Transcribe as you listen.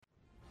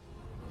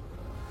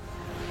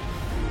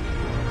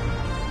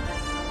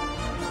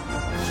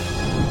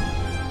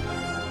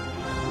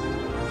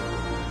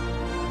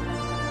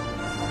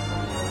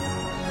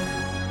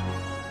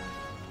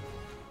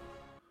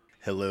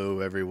Hello,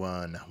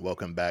 everyone.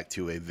 Welcome back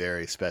to a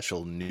very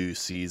special new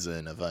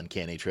season of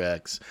Uncanny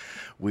Treks.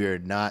 We are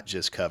not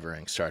just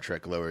covering Star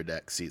Trek Lower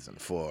Deck Season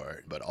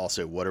 4, but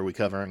also what are we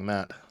covering,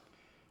 Matt?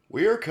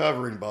 We are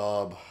covering,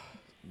 Bob,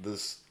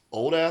 this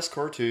old ass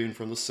cartoon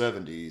from the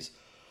 70s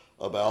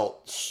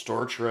about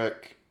Star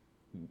Trek,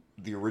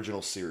 the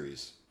original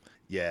series.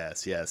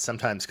 Yes,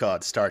 sometimes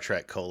called Star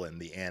Trek: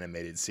 the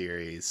animated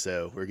series.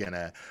 So we're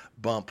gonna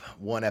bump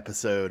one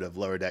episode of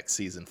Lower Deck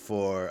Season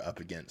 4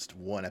 up against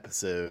one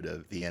episode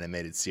of the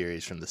animated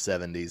series from the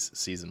 70s,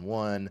 Season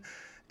 1.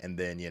 And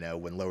then,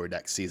 when Lower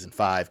Deck Season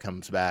 5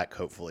 comes back,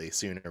 hopefully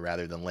sooner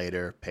rather than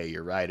later, pay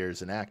your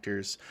writers and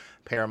actors,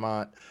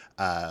 Paramount.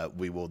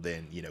 We will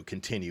then,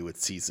 continue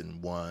with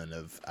Season 1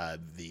 of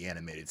the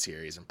animated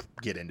series and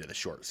get into the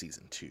short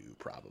Season 2,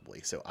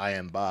 probably. So I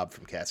am Bob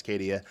from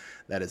Cascadia.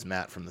 That is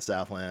Matt from the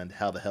Southland.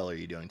 How the hell are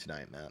you doing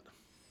tonight, Matt?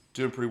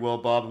 Doing pretty well,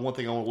 Bob. And one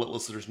thing I want to let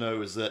listeners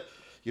know is that,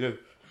 you know,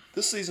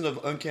 this season of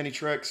Uncanny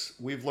Treks,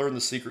 we've learned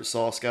the secret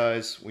sauce,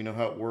 guys. We know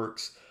how it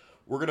works.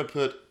 We're going to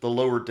put the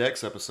Lower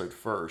Decks episode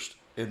first,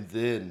 and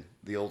then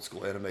the old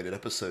school animated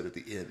episode at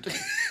the end.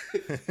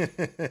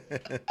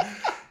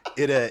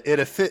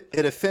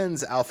 It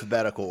offends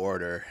alphabetical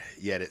order,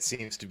 yet it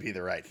seems to be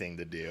the right thing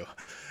to do.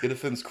 It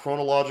offends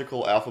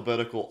chronological,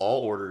 alphabetical,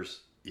 all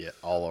orders. Yeah,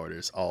 all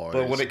orders.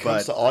 But when it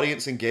comes to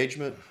audience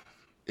engagement,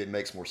 it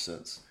makes more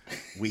sense.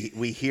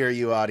 We hear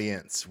you,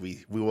 audience.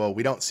 We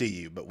don't see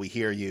you, but we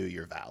hear you.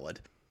 You're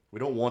valid. We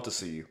don't want to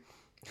see you.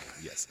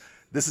 Yes.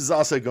 This is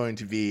also going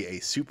to be a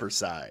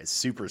supersize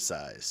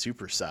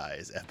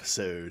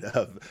episode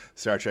of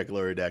Star Trek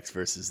Lower Decks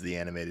versus the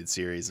animated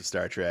series of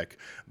Star Trek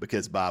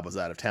because Bob was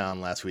out of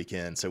town last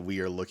weekend. So we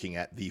are looking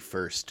at the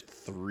first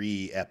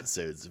 3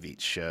 episodes of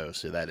each show.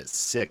 So that is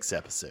 6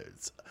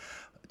 episodes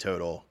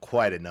total.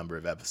 Quite a number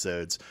of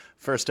episodes.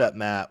 First up,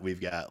 Matt,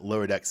 we've got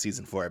Lower Decks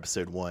Season 4,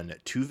 Episode 1,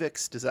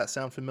 Tuvix. Does that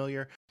sound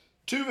familiar?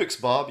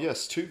 Tuvix, Bob.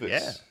 Yes, Tuvix.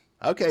 Yeah.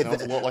 Okay.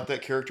 Sounds a lot like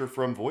that character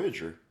from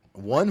Voyager.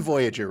 One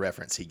Voyager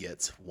reference he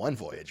gets. One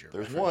Voyager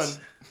There's reference.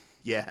 one.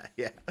 Yeah.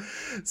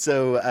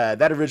 So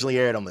that originally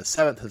aired on the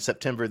 7th of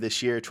September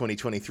this year,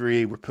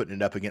 2023. We're putting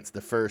it up against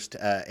the first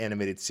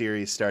animated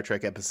series Star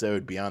Trek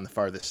episode, Beyond the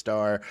Farthest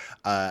Star.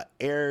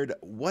 Aired,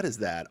 what is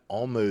that,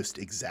 almost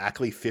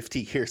exactly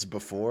 50 years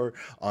before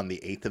on the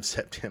 8th of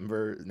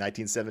September,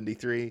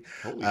 1973.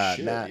 Holy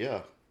shit, Matt, yeah.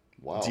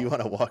 Wow. do you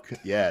want to walk?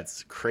 Yeah,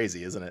 it's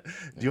crazy, isn't it?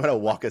 Do you want to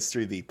walk us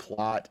through the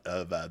plot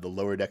of the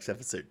Lower Decks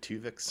episode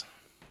Tuvix?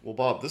 Well,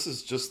 Bob, this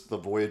is just the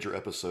Voyager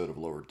episode of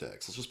Lower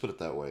Decks. Let's just put it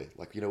that way.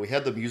 Like, we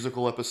had the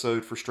musical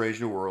episode for Strange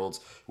New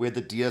Worlds. We had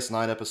the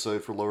DS9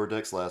 episode for Lower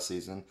Decks last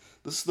season.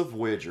 This is the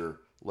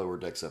Voyager Lower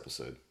Decks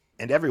episode.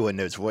 And everyone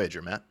knows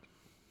Voyager, Matt.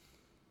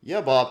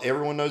 Yeah, Bob,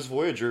 everyone knows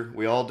Voyager.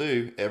 We all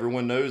do.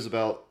 Everyone knows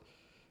about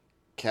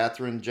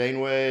Catherine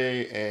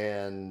Janeway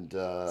and...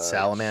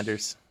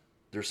 Salamanders.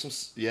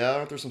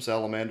 Aren't there some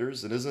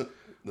salamanders? And isn't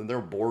there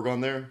a Borg on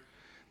there?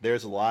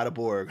 There's a lot of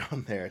Borg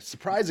on there.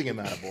 Surprising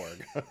amount of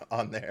Borg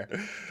on there.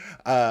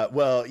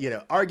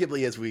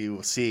 Arguably, as we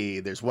will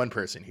see, there's one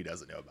person who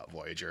doesn't know about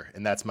Voyager,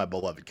 and that's my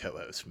beloved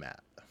co-host,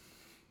 Matt.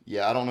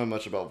 Yeah, I don't know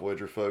much about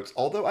Voyager, folks.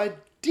 Although I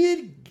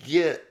did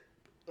get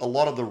a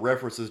lot of the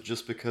references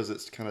just because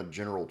it's kind of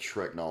general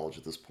Trek knowledge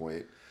at this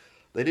point.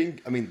 They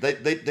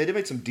did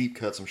make some deep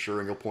cuts, I'm sure,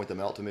 and you'll point them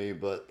out to me,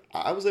 but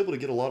I was able to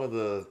get a lot of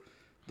the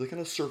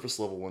kind of surface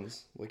level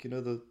ones. Like,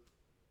 the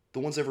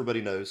ones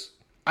everybody knows.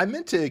 I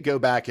meant to go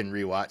back and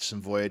rewatch some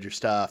Voyager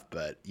stuff,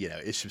 but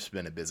it's just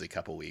been a busy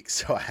couple weeks,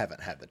 so I haven't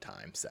had the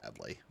time,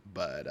 sadly.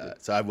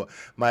 But so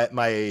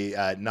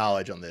my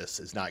knowledge on this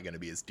is not going to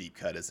be as deep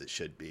cut as it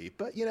should be.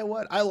 But you know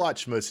what? I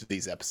watched most of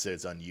these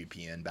episodes on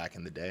UPN back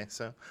in the day,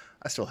 so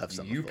I still have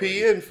some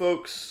authority. UPN,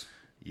 folks.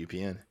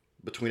 UPN.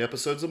 Between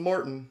episodes of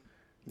Martin.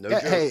 No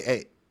Yeah, joke.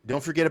 hey,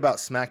 don't forget about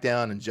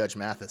SmackDown and Judge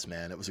Mathis,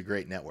 man. It was a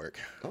great network.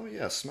 Oh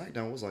yeah,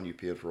 SmackDown was on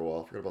UPN for a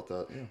while. Forgot about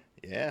that.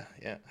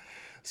 Yeah.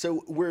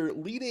 So we're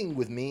leading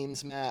with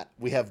memes, Matt.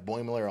 We have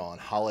Boimler on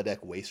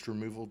holodeck waste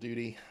removal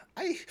duty.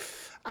 I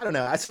don't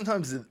know.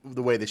 Sometimes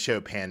the way the show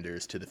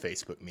panders to the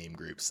Facebook meme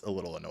groups a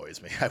little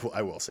annoys me.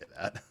 I will say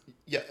that.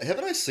 Yeah,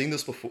 haven't I seen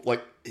this before?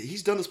 Like,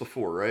 he's done this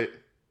before, right?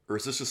 Or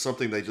is this just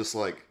something they just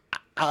like...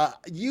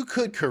 You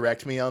could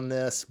correct me on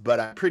this, but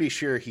I'm pretty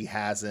sure he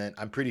hasn't.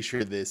 I'm pretty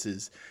sure this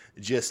is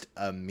just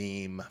a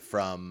meme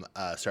from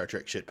Star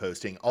Trek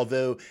shitposting,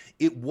 although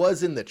it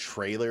was in the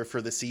trailer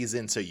for the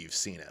season, so you've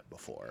seen it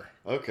before.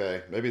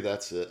 Okay, maybe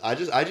that's it. I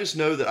just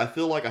know that I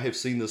feel like I have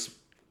seen this,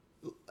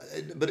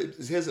 but it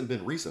hasn't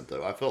been recent,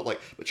 though. I felt like...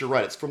 But you're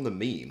right, it's from the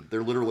meme.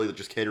 They're literally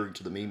just catering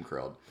to the meme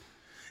crowd.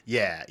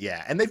 Yeah,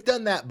 and they've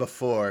done that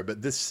before,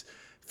 but this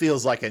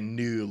feels like a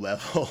new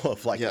level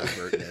of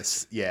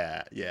overtness.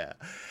 Yeah.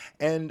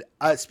 And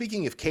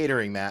speaking of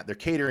catering, Matt, they're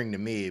catering to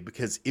me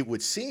because it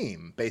would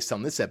seem, based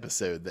on this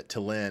episode, that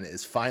T'Lyn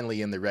is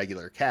finally in the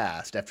regular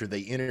cast after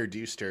they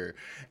introduced her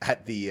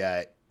at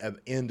the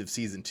end of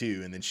season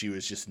 2, and then she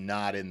was just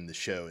not in the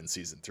show in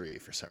season 3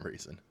 for some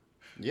reason.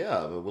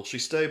 Yeah, but will she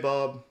stay,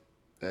 Bob?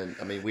 And,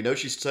 we know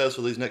she stays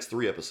for these next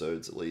 3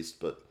 episodes, at least,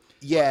 but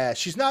Yeah,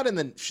 she's not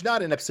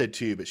in episode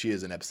 2, but she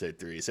is in episode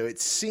 3. So it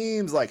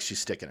seems like she's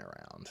sticking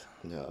around.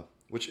 Yeah,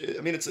 which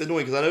I mean, it's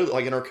annoying because I know,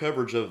 like in our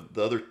coverage of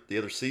the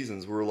other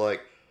seasons, we were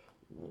like,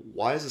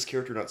 why is this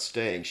character not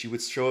staying? She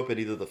would show up in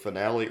either the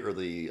finale or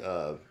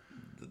the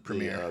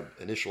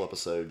initial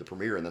episode, the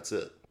premiere, and that's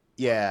it.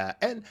 Yeah,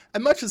 and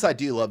much as I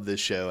do love this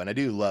show, and I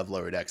do love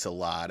Lower Decks a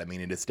lot, I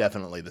mean, it is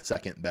definitely the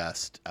second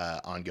best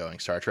ongoing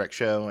Star Trek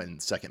show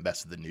and second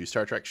best of the new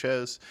Star Trek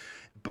shows.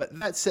 But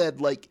that said,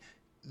 like,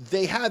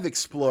 they have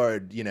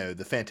explored,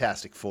 the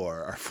Fantastic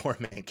Four, our four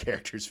main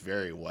characters,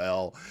 very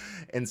well.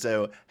 And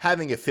so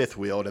having a fifth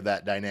wheel to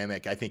that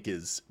dynamic, I think,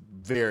 is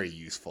very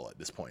useful at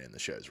this point in the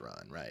show's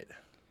run, right?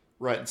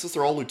 Right, and since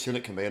they're all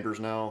lieutenant commanders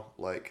now,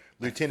 like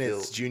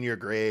Lieutenants, junior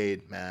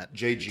grade, Matt.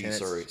 JG,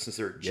 sorry, since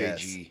they're JG.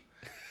 Yes.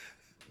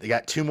 They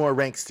got 2 more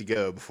ranks to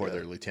go before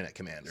they're lieutenant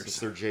commanders. Since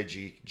they're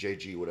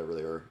JG, whatever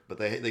they are, but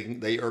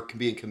can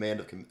be in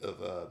command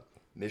of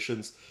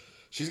missions.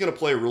 She's gonna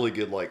play a really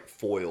good like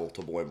foil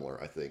to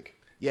Boimler, I think.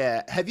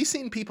 Yeah, have you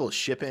seen people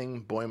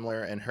shipping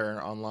Boimler and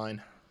her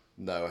online?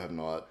 No, I have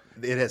not.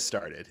 It has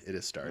started. It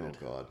has started.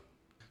 Oh God,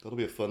 that'll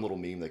be a fun little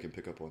meme they can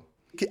pick up on.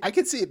 I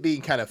could see it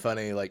being kind of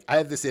funny. Like, I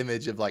have this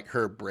image of like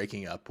her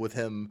breaking up with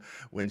him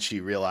when she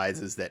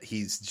realizes that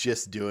he's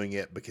just doing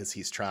it because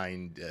he's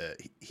trying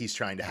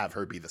to have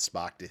her be the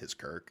Spock to his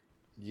Kirk.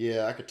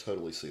 Yeah, I could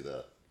totally see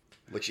that.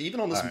 Like, even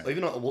on this,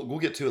 we'll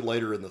get to it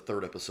later in the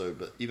third episode,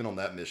 but even on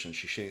that mission,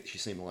 she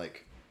seemed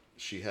like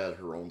she had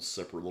her own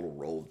separate little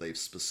role they've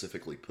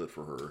specifically put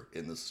for her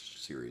in this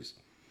series.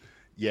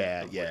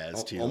 Yeah,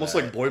 it's almost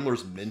like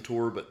Boimler's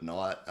mentor, but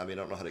not. I mean,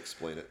 I don't know how to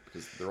explain it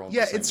because they're on.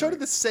 Yeah, it's sort of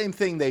the same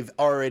thing they've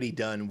already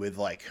done with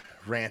like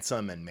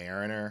Ransom and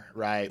Mariner,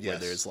 right? Yes. Where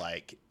there's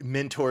like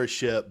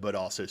mentorship, but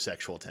also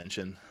sexual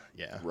tension.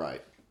 Yeah,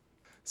 right.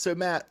 So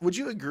Matt, would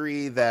you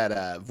agree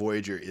that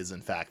Voyager is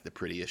in fact the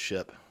prettiest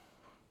ship?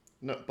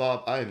 No,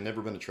 Bob, I have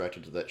never been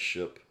attracted to that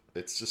ship.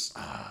 It's just,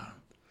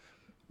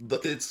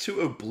 but it's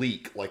too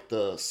oblique. Like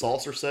the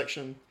saucer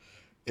section,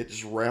 it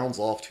just rounds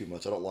off too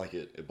much. I don't like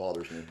it. It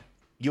bothers me.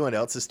 You know what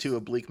else is too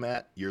oblique,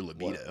 Matt? Your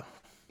libido.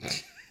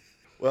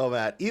 Well,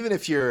 Matt, even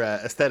if you're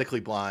aesthetically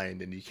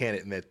blind and you can't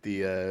admit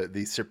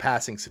the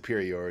surpassing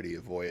superiority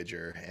of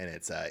Voyager and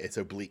its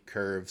oblique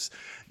curves,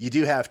 you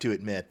do have to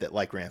admit that,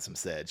 like Ransom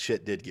said,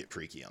 shit did get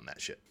freaky on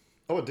that ship.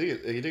 Oh, it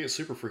did. It did get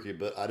super freaky,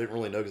 but I didn't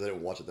really know because I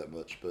didn't watch it that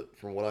much. But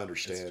from what I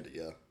understand,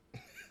 yeah.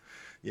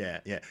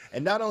 Yeah.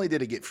 And not only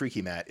did it get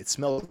freaky, Matt, it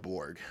smelled of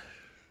Borg.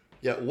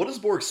 Yeah, what does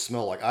Borg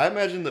smell like? I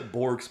imagine that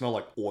Borg smell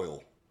like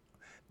oil.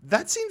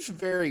 That seems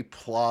very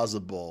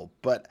plausible,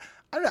 but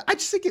I don't know. I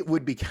just think it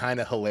would be kind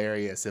of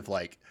hilarious if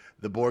like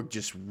the Borg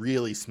just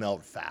really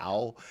smelled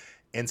foul.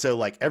 And so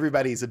like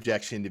everybody's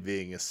objection to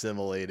being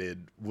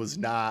assimilated was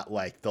not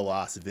like the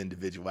loss of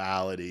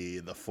individuality,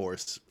 the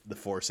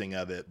forcing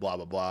of it, blah,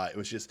 blah, blah. It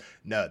was just,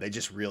 no, they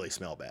just really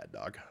smell bad,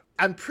 dog.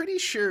 I'm pretty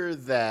sure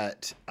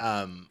that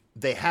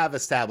they have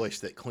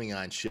established that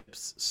Klingon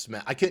ships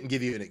smell. I couldn't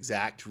give you an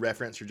exact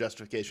reference or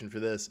justification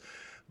for this,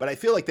 but I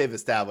feel like they've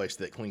established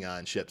that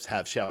Klingon ships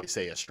have, shall we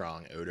say, a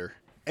strong odor.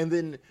 And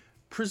then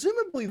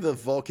presumably the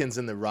Vulcans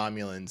and the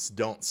Romulans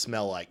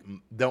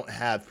don't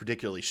have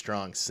particularly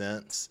strong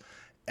scents.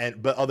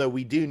 But although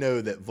we do know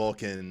that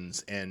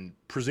Vulcans and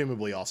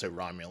presumably also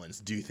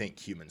Romulans do think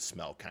humans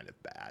smell kind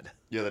of bad.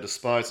 Yeah, they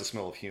despise the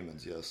smell of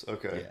humans. Yes.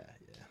 Okay.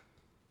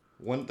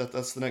 Yeah.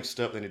 That's the next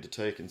step they need to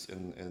take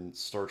in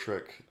Star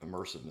Trek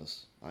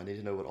immersiveness. I need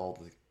to know what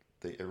all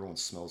everyone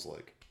smells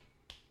like,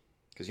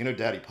 because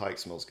Daddy Pike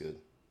smells good.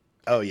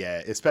 Oh yeah,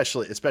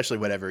 especially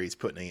whatever he's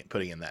putting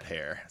in that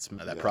hair.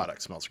 That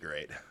product smells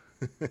great.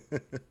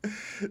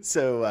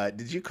 So,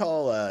 did you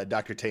call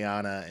Dr.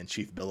 Tiana and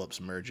Chief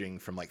Billups merging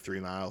from like 3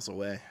 miles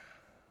away?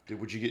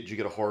 Did you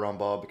get a hard on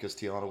Bob because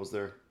Tiana was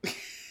there?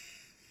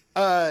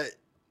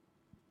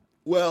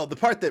 Well, the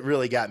part that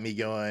really got me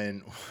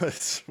going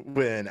was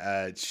when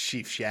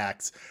Chief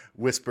Shax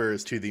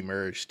whispers to the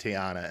merged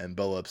Tiana and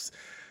Billups,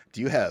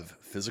 "Do you have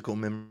physical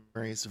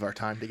memories of our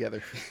time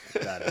together?"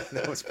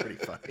 That was pretty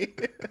funny.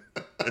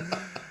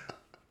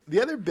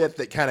 The other bit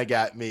that kind of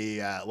got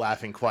me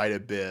laughing quite a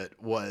bit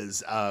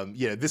was,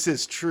 this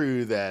is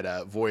true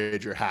that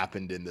Voyager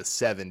happened in the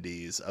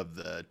 70s of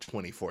the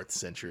 24th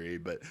century,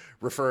 but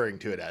referring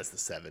to it as the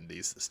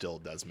 70s still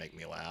does make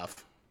me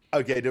laugh.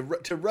 Okay,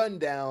 to run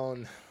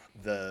down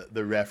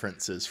the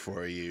references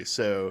for you.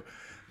 So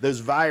those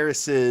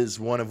viruses,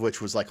 one of which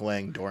was like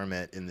laying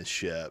dormant in the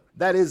ship.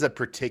 That is a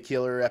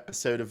particular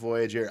episode of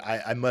Voyager.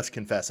 I must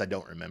confess I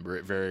don't remember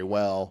it very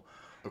well.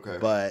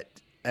 Okay.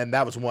 And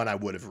that was one I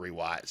would have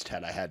rewatched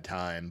had I had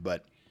time.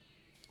 But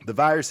the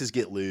viruses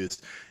get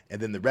loosed, and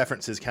then the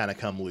references kind of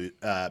come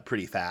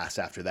pretty fast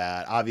after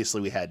that.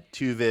 Obviously, we had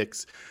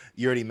Tuvix.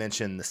 You already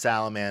mentioned the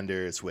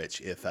salamanders,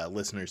 which, if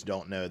listeners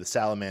don't know, the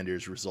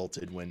salamanders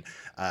resulted when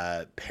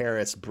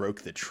Paris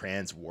broke the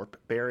transwarp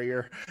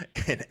barrier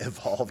and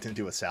evolved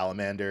into a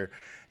salamander.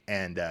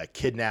 and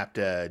kidnapped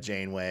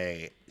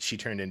Janeway. She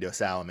turned into a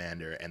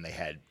salamander, and they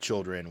had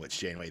children, which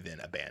Janeway then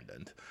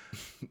abandoned.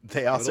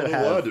 They also I don't know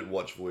have. why I didn't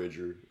watch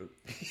Voyager.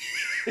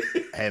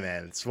 Hey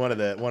man, it's one of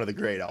the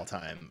great all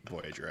time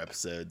Voyager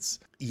episodes.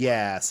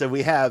 Yeah, so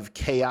we have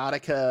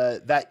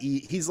Chaotica.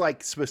 He's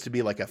like supposed to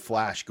be like a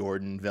Flash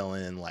Gordon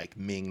villain, like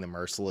Ming the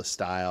Merciless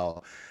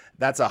style.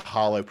 That's a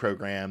holo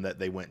program that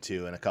they went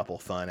to in a couple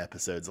fun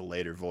episodes of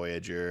later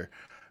Voyager.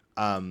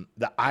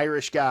 The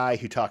Irish guy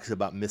who talks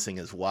about missing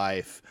his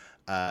wife,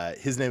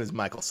 his name is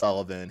Michael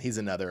Sullivan. He's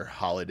another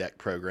holodeck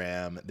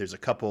program. There's a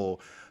couple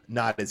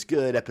not as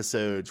good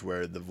episodes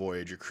where the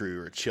Voyager crew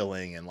are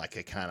chilling in like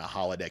a kind of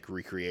holodeck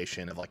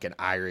recreation of like an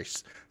Irish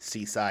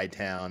seaside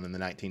town in the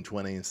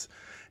 1920s.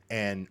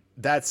 And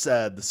that's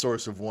the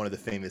source of one of the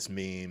famous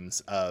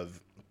memes of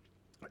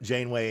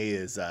Janeway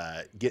is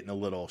getting a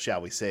little,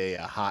 shall we say,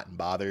 hot and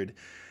bothered.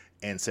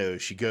 And so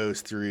she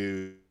goes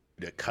through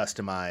to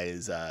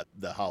customize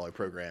the holo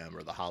program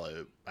or the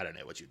holo, I don't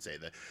know what you'd say,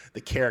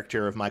 the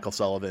character of Michael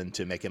Sullivan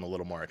to make him a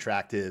little more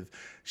attractive.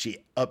 She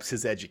ups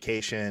his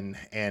education,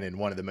 and in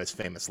one of the most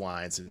famous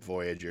lines in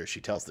Voyager,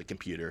 she tells the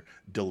computer,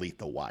 delete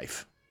the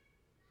wife.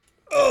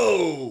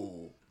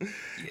 Oh!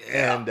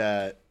 Yeah.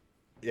 And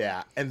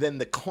yeah, and then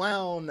the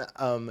clown,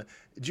 do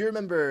you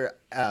remember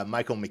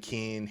Michael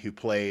McKean, who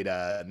played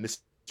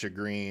Mr.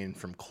 Green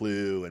from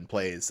Clue and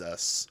plays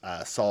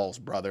Saul's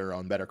brother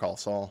on Better Call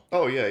Saul?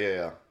 Oh,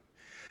 yeah.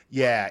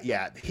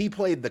 Yeah. He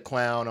played the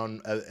clown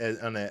on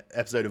an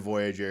episode of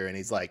Voyager, and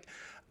he's like,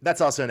 that's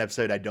also an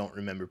episode I don't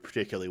remember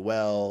particularly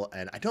well,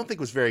 and I don't think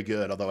was very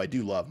good, although I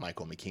do love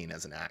Michael McKean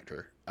as an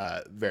actor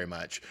very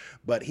much.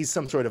 But he's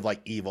some sort of like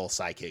evil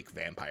psychic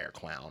vampire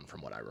clown from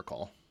what I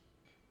recall.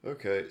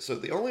 Okay, so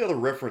the only other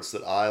reference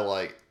that I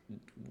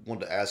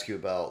wanted to ask you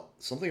about,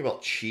 something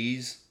about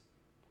cheese.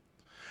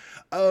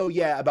 Oh,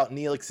 yeah, about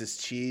Neelix's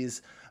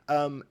cheese.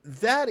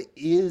 That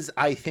is,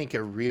 I think,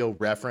 a real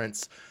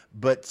reference.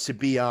 But to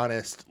be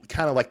honest,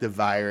 kind of like the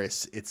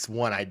virus, it's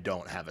one I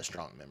don't have a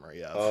strong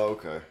memory of. Oh,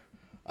 okay.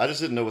 I just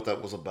didn't know what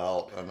that was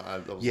about. And I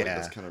was like,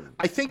 that's kind of...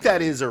 I think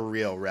that is a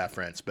real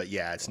reference. But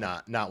yeah, it's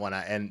not one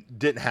and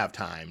didn't have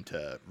time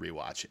to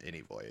rewatch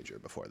any Voyager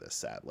before this,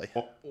 sadly.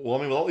 Well, I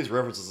mean, with all these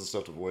references and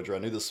stuff to Voyager, I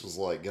knew this was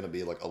like going to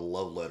be like a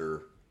love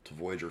letter to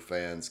Voyager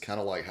fans. Kind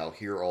of like how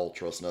Hear All,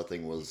 Trust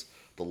Nothing was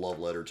the love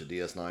letter to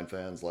DS9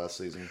 fans last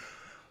season.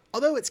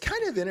 Although it's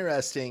kind of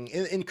interesting,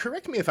 and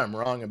correct me if I'm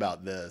wrong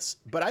about this,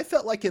 but I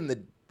felt like in the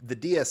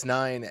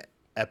DS9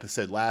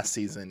 episode last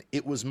season,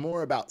 it was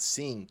more about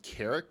seeing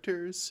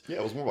characters. Yeah,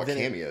 it was more about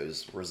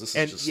cameos, whereas this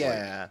is just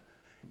and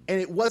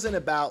it wasn't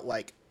about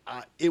like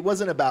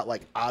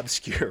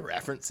obscure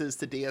references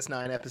to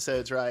DS9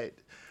 episodes, right?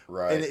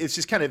 Right. And it's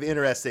just kind of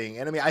interesting.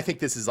 And I mean, I think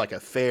this is like a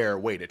fair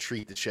way to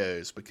treat the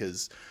shows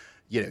because,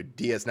 you know,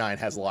 DS9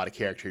 has a lot of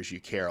characters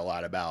you care a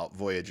lot about.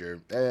 Voyager,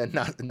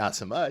 not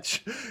so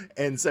much.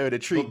 And so to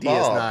treat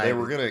DS9, they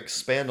were going to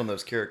expand on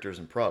those characters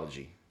in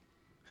Prodigy.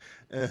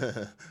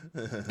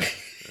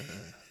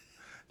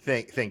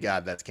 Thank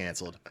God that's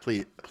canceled.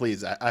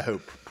 Please, I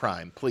hope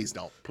Prime. Please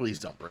don't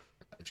bring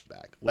Prodigy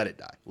back. Let it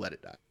die.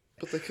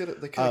 But they could have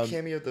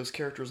cameoed those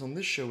characters on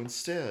this show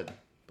instead.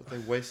 But they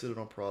wasted it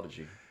on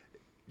Prodigy.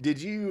 Did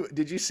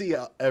you see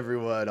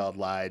everyone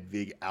online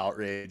being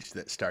outraged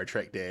that Star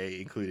Trek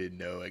Day included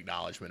no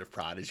acknowledgement of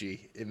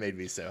Prodigy? It made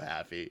me so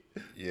happy.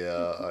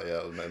 Yeah,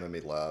 it made me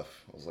laugh.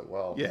 I was like,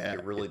 wow, yeah,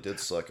 it really did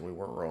suck, and we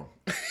weren't wrong.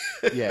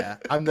 Yeah,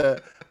 I'm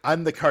the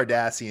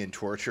Cardassian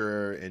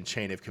torturer in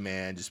Chain of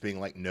Command, just being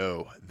like,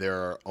 no, there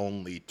are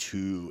only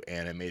 2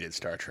 animated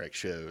Star Trek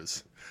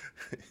shows.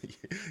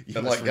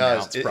 And like,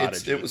 guys,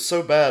 it was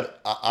so bad.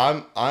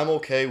 I'm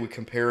okay with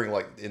comparing,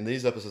 like, in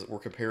these episodes we're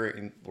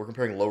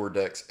comparing Lower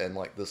Decks and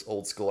like this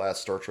old school ass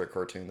Star Trek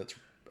cartoon that's,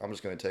 I'm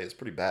just going to tell you, it's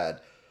pretty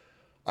bad.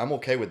 I'm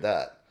okay with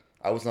that.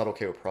 I was not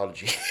okay with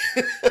Prodigy.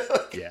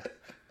 Yeah,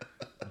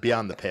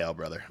 beyond the pale,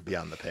 brother,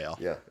 beyond the pale.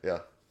 Yeah.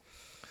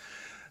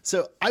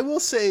 So I will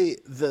say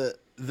the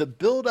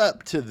build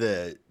up to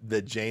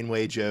the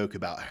Janeway joke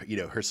about, you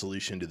know, her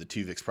solution to the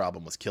Tuvix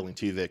problem was killing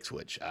Tuvix,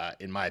 which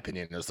in my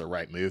opinion is the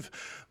right move.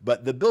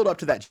 But the build up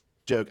to that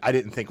joke I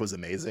didn't think was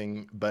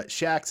amazing, but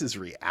Shax's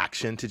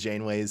reaction to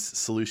Janeway's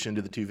solution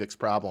to the Tuvix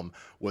problem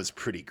was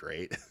pretty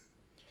great.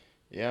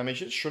 Yeah, I mean,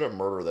 she should have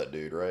murdered that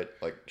dude, right?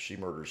 Like, she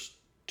murders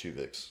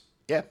Tuvix.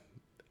 Yeah.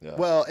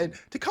 Well, and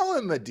to call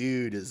him a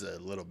dude is a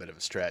little bit of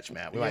a stretch,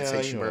 Matt. We might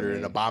say she murdered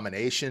an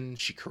abomination.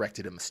 She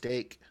corrected a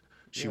mistake.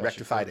 She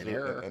rectified an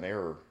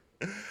error.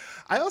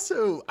 I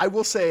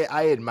will say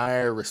I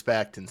admire,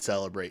 respect, and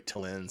celebrate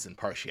T'Lyn's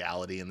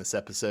impartiality in this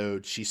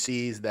episode. She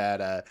sees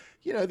that,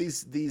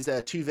 these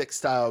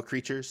Tuvix-style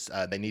creatures,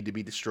 they need to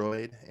be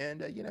destroyed.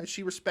 And,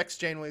 she respects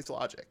Janeway's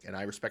logic, and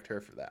I respect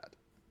her for that.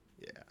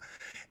 Yeah.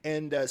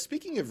 And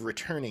speaking of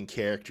returning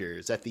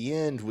characters, at the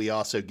end, we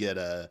also get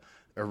a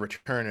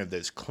return of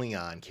those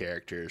Klingon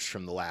characters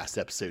from the last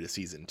episode of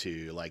season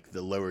 2, like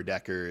the lower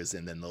deckers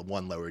and then the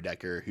one lower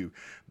decker who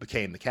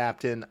became the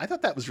captain. I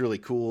thought that was really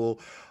cool.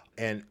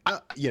 And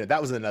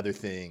that was another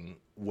thing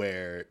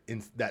where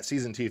in that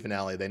season 2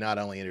 finale, they not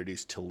only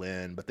introduced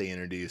T'Lyn, but they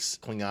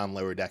introduced Klingon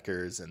lower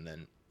deckers. And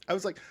then I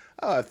was like,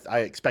 oh, I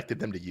expected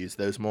them to use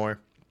those more.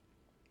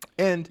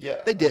 And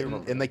Yeah, they I do didn't,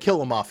 remember and that. they kill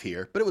them off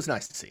here. But it was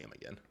nice to see him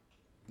again.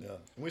 Yeah,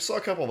 and we saw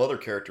a couple of other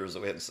characters that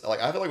we hadn't.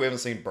 Like, I feel like we haven't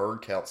seen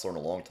Bird Counselor in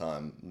a long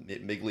time.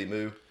 Miggly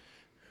Moo.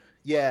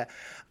 Yeah,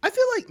 I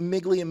feel like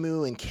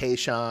Migliamoo and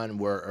Kayshawn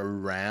were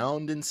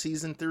around in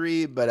season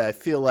 3, but I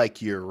feel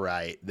like you're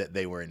right that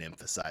they weren't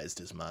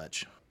emphasized as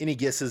much. Any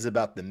guesses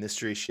about the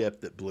mystery ship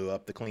that blew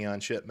up the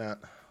Klingon ship, Matt?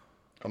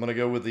 I'm gonna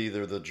go with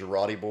either the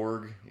Girardi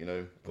Borg,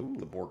 the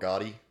Ooh.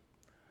 Borgatti,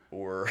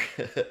 or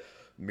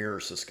Mirror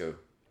Cisco.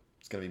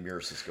 It's gonna be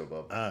Mirror Cisco,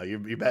 Bob. Oh,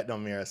 you're betting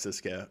on Mira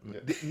Cisco.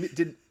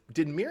 Yeah.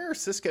 Did Mira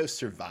Cisco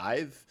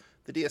survive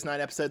the DS9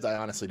 episodes? I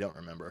honestly don't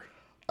remember.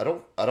 I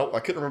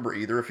couldn't remember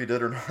either if he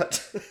did or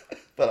not,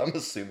 but I'm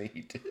assuming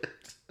he did.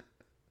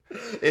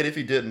 And if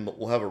he didn't,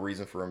 we'll have a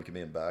reason for him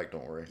coming back.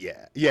 Don't worry.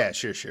 Yeah,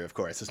 sure, of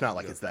course. It's not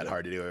like Yeah, it's that yeah.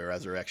 hard to do a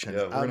resurrection.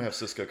 Yeah, we're gonna have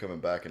Cisco coming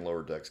back in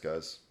Lower Decks,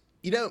 guys.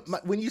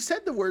 When you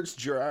said the words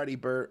Girardi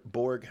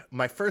Borg,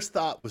 my first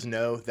thought was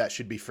no, that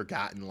should be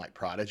forgotten like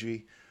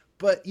Prodigy.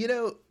 But,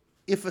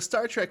 if a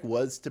Star Trek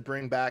was to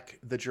bring back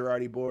the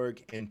Girardi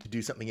Borg and to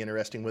do something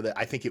interesting with it,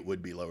 I think it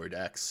would be Lower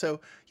Decks.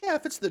 So, yeah,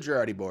 if it's the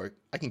Girardi Borg,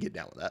 I can get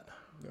down with that.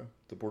 Yeah,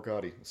 the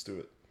Borgatti. Let's do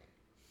it.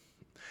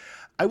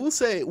 I will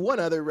say one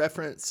other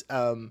reference.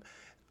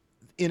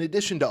 In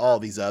addition to all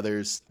these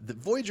others, the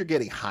Voyager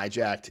getting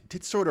hijacked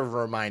did sort of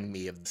remind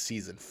me of the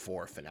season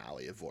 4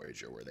 finale of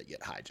Voyager where they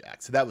get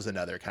hijacked. So that was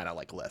another kind of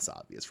like less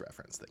obvious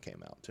reference that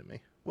came out to me.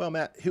 Well,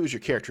 Matt, who was your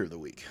character of the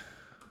week?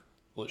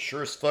 Well, it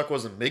sure as fuck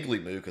wasn't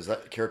Miggly Moo because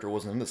that character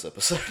wasn't in this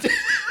episode.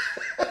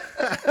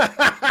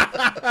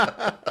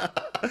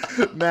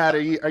 Matt, are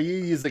you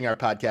using our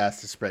podcast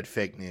to spread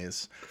fake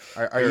news?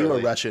 Are you a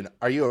Apparently. Russian?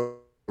 Are you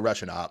a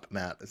Russian op,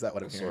 Matt? Is that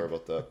what I'm Sorry hearing?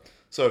 about that.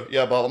 So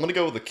yeah, Bob, I'm gonna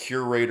go with the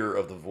curator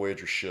of the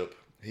Voyager ship.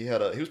 He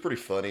was pretty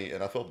funny,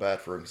 and I felt bad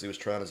for him because he was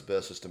trying his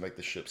best just to make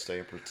the ship stay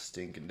in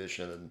pristine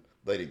condition, and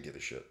they didn't give a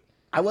shit.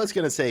 I was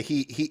gonna say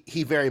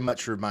he very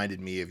much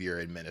reminded me of your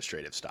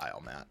administrative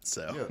style, Matt.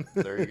 So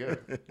Yeah, there you go.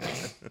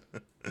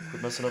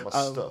 Quit messing up my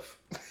stuff.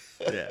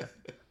 yeah.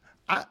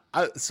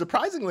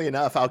 Surprisingly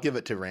enough, I'll give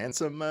it to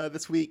Ransom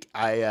this week.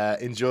 I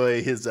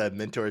enjoy his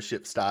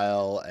mentorship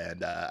style,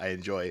 and I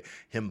enjoy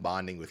him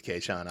bonding with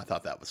Kayshawn. I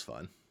thought that was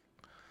fun.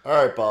 All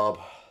right, Bob.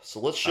 So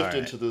let's shift All right.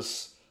 into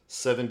this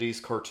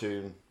 70s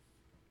cartoon.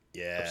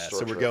 Yeah, Star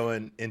so we're Trek.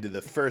 going into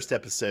the first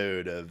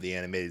episode of the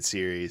animated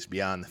series,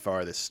 Beyond the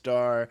Farthest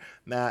Star.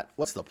 Matt,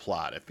 what's the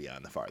plot of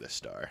Beyond the Farthest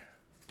Star?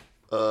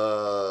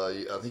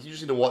 I think you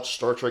just need to watch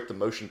Star Trek: The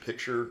Motion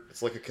Picture.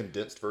 It's like a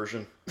condensed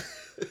version.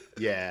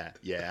 Yeah.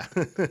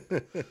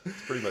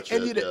 It's pretty much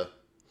And it. you know,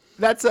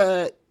 That's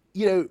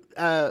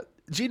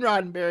Gene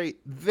Roddenberry,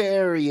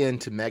 very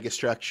into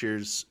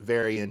megastructures,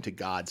 very into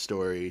God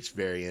stories,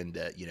 very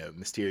into,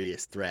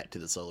 mysterious threat to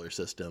the solar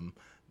system.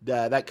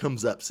 That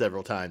comes up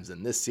several times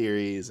in this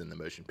series, in the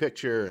motion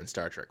picture, and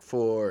Star Trek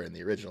 4, and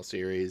the original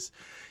series,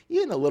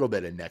 even a little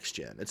bit in Next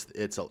Gen.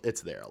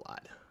 It's there a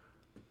lot.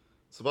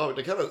 So, Bob,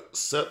 to kind of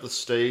set the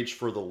stage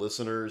for the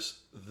listeners,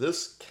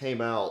 this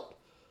came out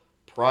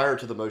prior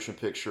to the motion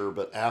picture,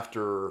 but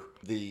after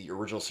the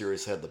original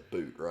series had the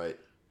boot, right?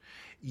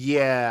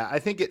 Yeah, I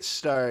think it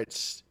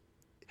starts.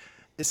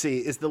 Let's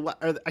see,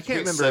 I can't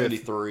remember.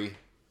 73.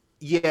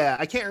 Yeah,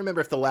 I can't remember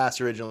if the last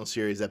original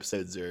series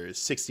episodes are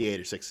 68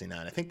 or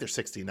 69. I think they're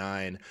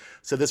 69.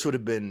 So this would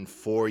have been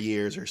 4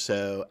 years or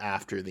so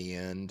after the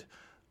end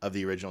of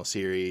the original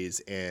series,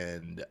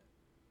 and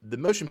the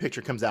motion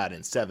picture comes out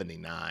in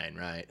 79,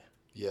 right?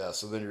 Yeah,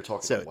 so then you're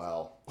talking, So-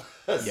 wow.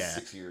 Yeah.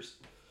 6 years.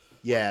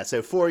 Yeah,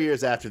 so 4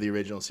 years after the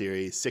original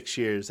series, 6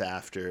 years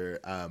after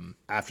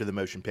the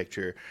motion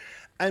picture.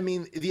 I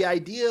mean, the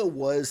idea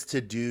was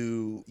to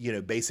do,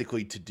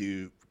 basically to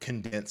do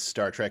condensed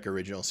Star Trek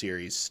original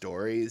series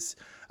stories.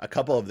 A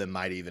couple of them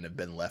might even have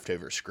been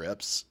leftover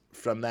scripts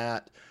from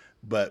that,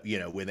 but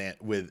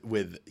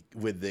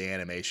with the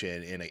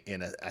animation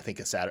in a I think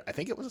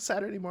it was a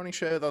Saturday morning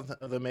show,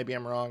 though maybe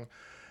I'm wrong.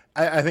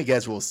 I think,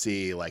 as we'll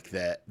see, like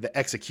the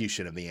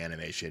execution of the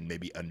animation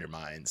maybe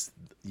undermines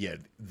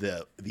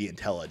the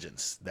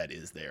intelligence that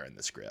is there in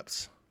the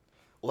scripts.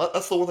 Well,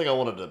 that's the one thing I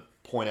wanted to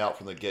point out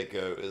from the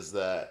get-go is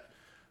that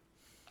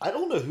I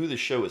don't know who the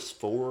show is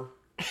for.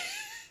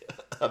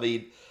 I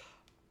mean,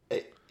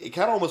 it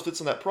kind of almost fits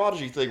in that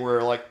Prodigy thing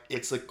where, like,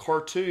 it's a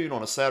cartoon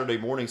on a Saturday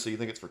morning, so you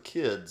think it's for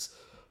kids,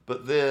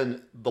 but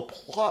then the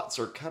plots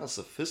are kind of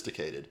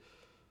sophisticated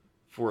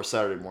for a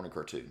Saturday morning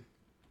cartoon.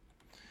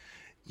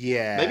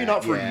 Yeah, Maybe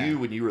not for yeah. you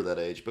when you were that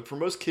age, but for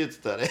most kids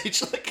that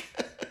age, like,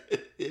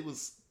 there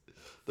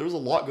was a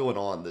lot going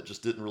on that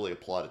just didn't really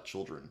apply to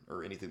children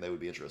or anything they would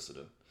be interested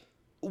in.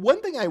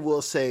 One thing I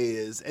will say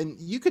is, and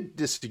you could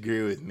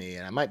disagree with me,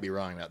 and I might be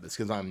wrong about this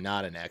because I'm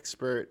not an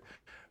expert,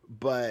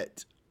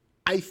 but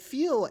I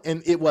feel,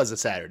 and it was a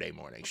Saturday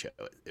morning show,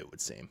 it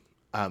would seem.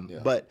 Yeah.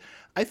 But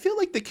I feel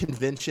like the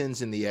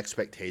conventions and the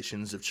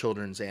expectations of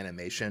children's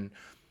animation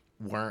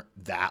weren't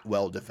that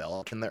well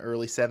developed in the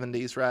early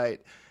 70s,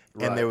 right?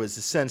 And there Right. was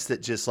a sense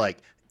that just like,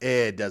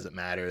 it doesn't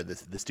matter.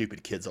 The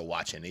stupid kids will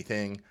watch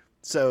anything.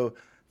 So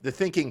the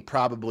thinking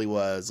probably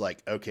was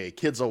like, okay,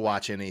 kids will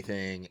watch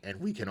anything, and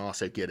we can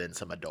also get in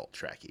some adult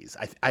Trekkies.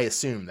 I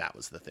assume that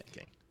was the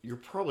thinking. You're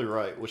probably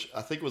right, which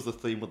I think was the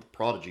theme with the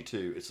Prodigy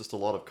too. It's just a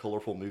lot of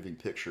colorful moving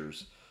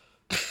pictures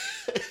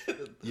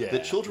that Yeah,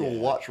 children will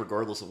yeah. watch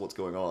regardless of what's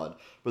going on.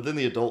 But then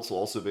the adults will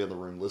also be in the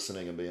room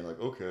listening and being like,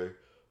 okay,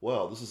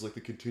 wow, this is like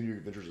the continuing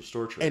adventures of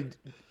Star Trek.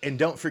 And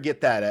don't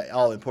forget that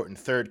all important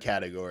third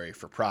category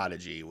for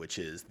Prodigy, which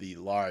is the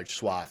large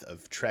swath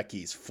of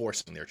Trekkies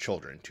forcing their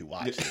children to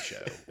watch the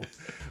show,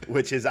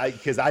 which is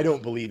because I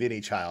don't believe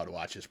any child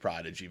watches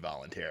Prodigy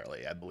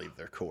voluntarily. I believe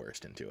they're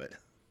coerced into it.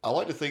 I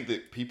like to think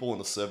that people in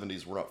the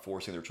 70s were not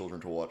forcing their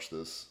children to watch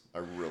this. I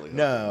really hope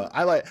No, not.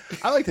 I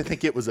like to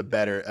think it was a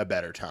better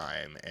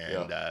time,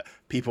 Yeah. and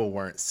people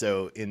weren't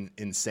so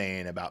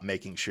insane about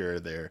making sure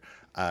their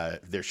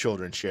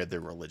children shared their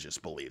religious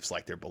beliefs,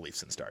 like their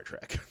beliefs in Star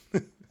Trek.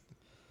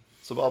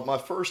 So, Bob, my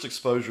first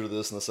exposure to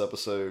this in this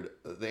episode,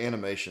 the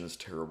animation is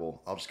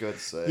terrible. I'll just go ahead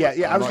and say Yeah, it.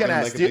 yeah. I I'm was not gonna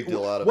going to ask make a you, big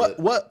deal out of what it.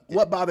 what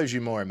what bothers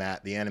you more,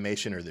 Matt, the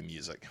animation or the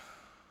music?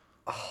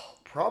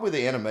 Probably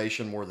the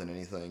animation more than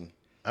anything.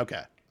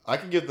 Okay. I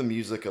could give the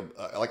music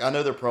like I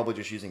know they're probably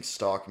just using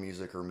stock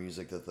music or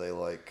music that they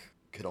like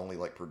could only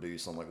like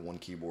produce on like one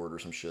keyboard or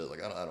some shit.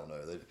 Like I don't know.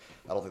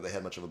 I don't think they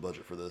had much of a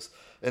budget for this.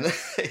 And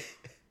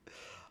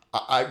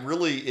I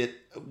really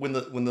when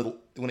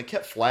it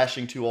kept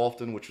flashing too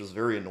often, which was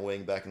very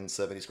annoying back in the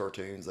 70s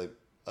cartoons.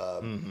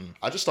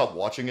 I just stopped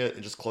watching it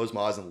and just closed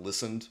my eyes and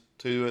listened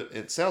to it.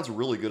 It sounds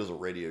really good as a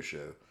radio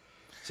show.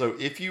 So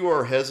if you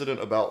are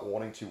hesitant about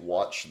wanting to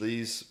watch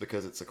these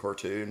because it's a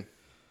cartoon,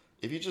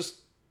 if you just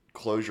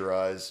close your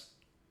eyes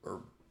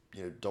or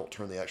don't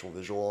turn the actual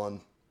visual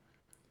on,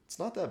 it's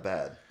not that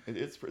bad.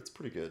 It's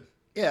pretty good.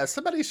 Yeah,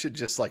 somebody should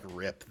just like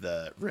rip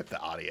the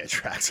audio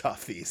tracks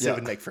off these. Yeah. It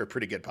would make for a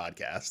pretty good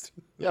podcast.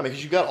 Yeah, I mean,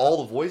 because you got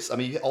all the voice. I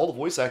mean, all the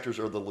voice actors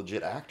are the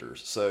legit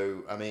actors.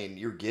 So I mean,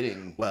 you're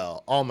getting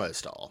Well,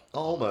 almost all.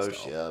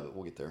 almost, all. yeah. But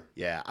we'll get there.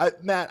 Yeah,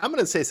 Matt, I'm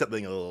going to say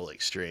something a little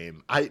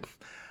extreme.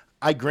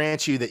 I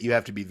grant you that you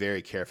have to be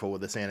very careful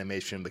with this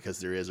animation because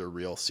there is a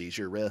real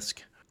seizure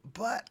risk.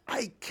 But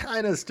I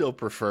kind of still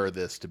prefer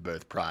this to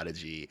both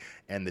Prodigy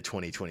and the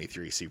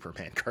 2023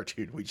 Superman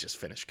cartoon we just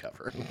finished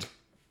covering.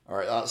 All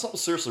right,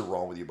 something's seriously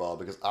wrong with you, Bob.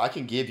 Because I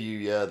can give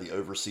you the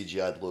over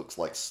CGI'd looks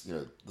like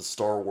the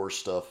Star Wars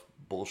stuff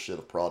bullshit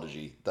of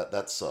Prodigy.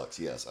 That sucks.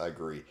 Yes, I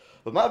agree.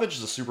 But my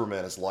Adventures of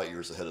Superman is light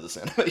years ahead of this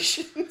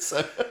animation.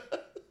 So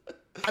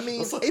I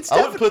mean,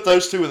 I wouldn't put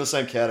those two in the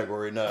same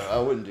category. No, I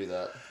wouldn't do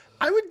that.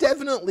 I would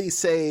definitely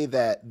say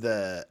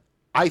that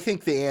I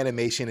think the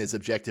animation is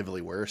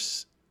objectively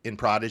worse in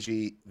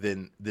Prodigy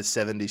than the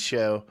 70s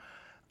show.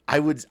 I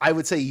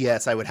would say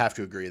yes, I would have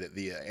to agree that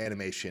the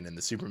animation in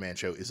the Superman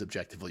show is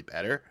objectively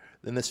better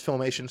than this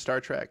Filmation Star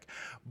Trek.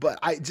 But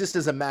I just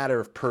as a matter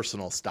of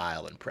personal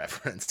style and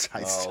preference,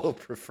 I still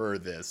prefer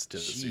this to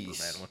the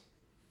Superman one.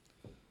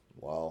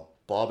 Wow,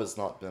 Bob has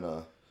not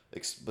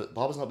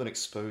been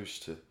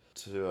exposed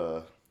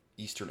to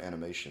Eastern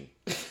animation.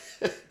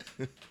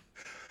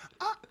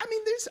 I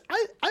mean,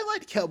 I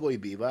liked Cowboy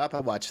Bebop. I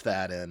watched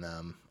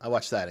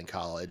that in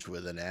college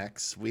with an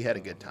ex. We had a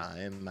good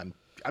time.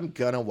 I'm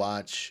gonna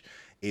watch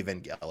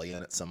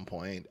Evangelion at some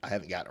point. I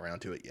haven't gotten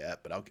around to it yet,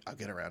 but I'll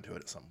get around to it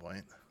at some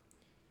point.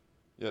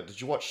 Yeah, did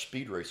you watch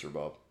Speed Racer,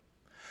 Bob?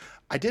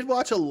 I did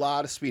watch a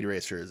lot of Speed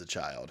Racer as a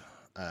child.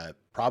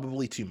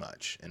 Probably too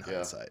much in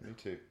hindsight. Yeah, me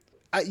too.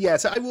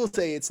 Yes, I will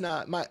say it's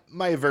not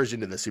my aversion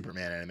to the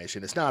Superman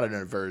animation. It's not an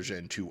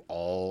aversion to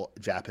all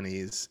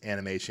Japanese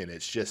animation.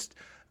 It's just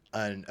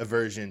an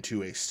aversion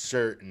to a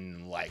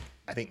certain, like,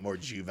 I think more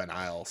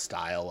juvenile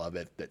style of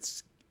it.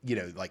 That's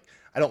like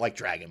I don't like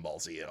Dragon Ball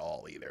Z at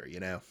all either.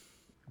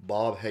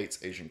 Bob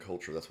hates Asian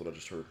culture. That's what I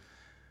just heard.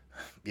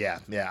 Yeah.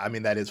 I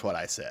mean, that is what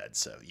I said.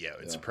 So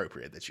it's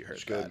appropriate that you heard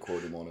Just go ahead that. and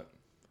quote him on it.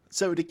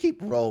 So to keep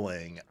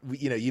rolling,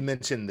 you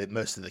mentioned that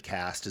most of the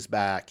cast is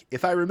back.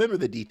 If I remember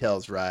the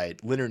details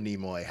right, Leonard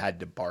Nimoy had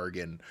to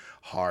bargain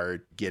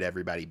hard, get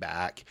everybody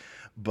back,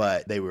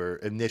 but they were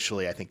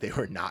initially, I think they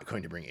were not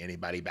going to bring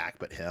anybody back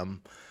but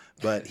him.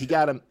 But he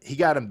got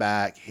him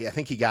back. I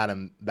think he got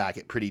him back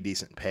at pretty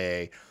decent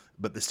pay.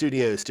 But the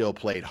studio still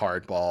played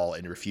hardball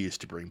and refused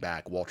to bring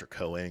back Walter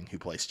Koenig, who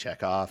plays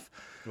Chekhov.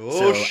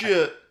 Oh,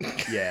 shit.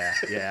 Yeah.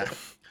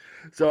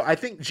 So I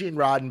think Gene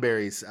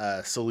Roddenberry's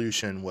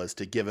solution was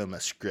to give him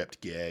a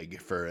script gig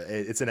for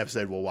it's an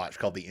episode we'll watch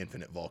called The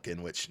Infinite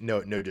Vulcan, which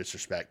no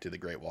disrespect to the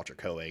great Walter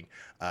Koenig,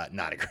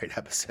 not a great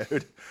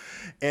episode.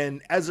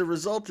 And as a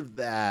result of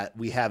that,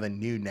 we have a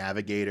new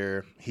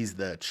navigator. He's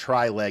the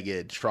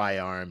tri-legged,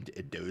 tri-armed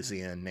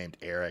Edosian named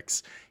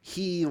Erix.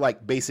 He,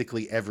 like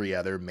basically every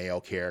other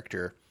male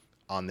character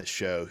on this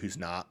show who's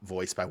not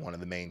voiced by one of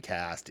the main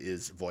cast,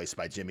 is voiced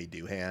by Jimmy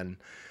Doohan.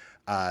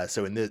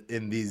 So in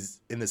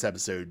this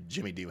episode,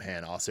 Jimmy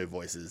Doohan also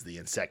voices the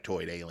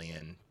insectoid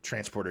alien,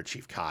 Transporter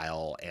Chief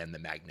Kyle, and the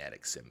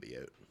magnetic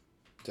symbiote.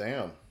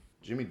 Damn,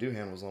 Jimmy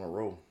Doohan was on a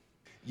roll.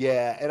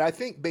 Yeah, and I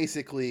think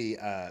basically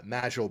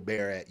Majel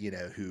Barrett,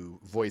 who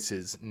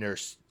voices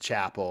Nurse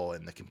Chapel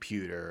in the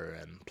computer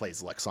and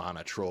plays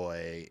Lexana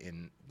Troy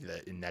in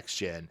Next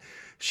Gen,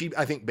 she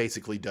I think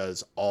basically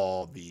does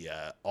all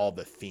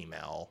the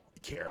female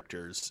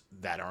characters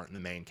that aren't in the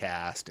main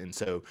cast, and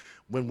so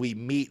when we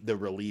meet the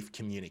relief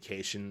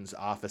communications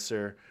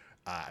officer,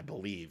 I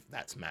believe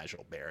that's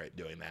Majel Barrett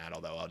doing that.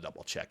 Although I'll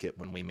double check it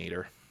when we meet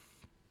her.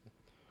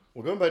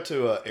 Well, going back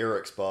to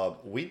Eric's, Bob,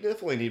 we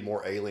definitely need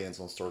more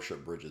aliens on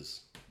Starship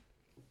bridges.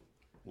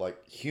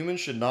 Like, humans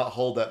should not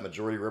hold that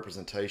majority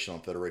representation on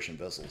Federation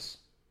vessels.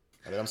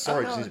 I mean, I'm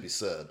sorry, it just needs to be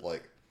said.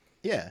 Like,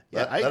 Yeah,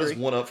 that I agree. is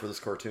one up for this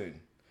cartoon.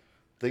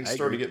 Things I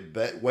started agree.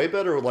 to get way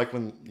better, like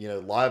when,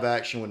 live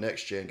action with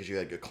Next Gen, because you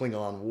had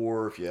Klingon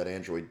Worf, you had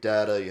Android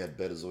Data, you had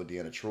Betazoid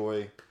Deanna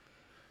Troy.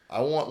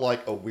 I want,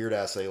 like, a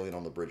weird-ass alien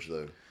on the bridge,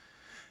 though.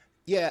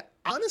 Yeah,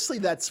 honestly,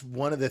 that's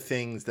one of the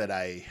things that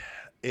I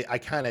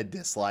kind of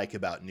dislike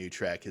about New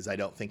Trek is I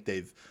don't think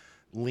they've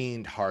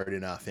leaned hard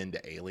enough into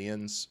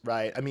aliens,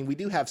 right? I mean, we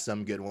do have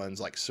some good ones,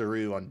 like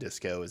Saru on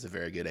Disco is a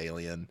very good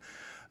alien.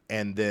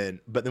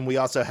 But then we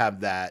also have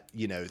that,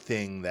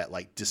 thing that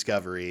like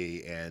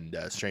Discovery and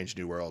Strange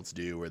New Worlds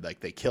do where like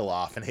they kill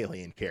off an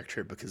alien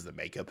character because the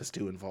makeup is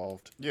too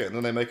involved. Yeah, and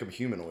then they make them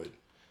humanoid.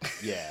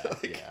 Yeah,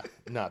 Like, yeah.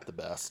 Not the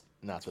best.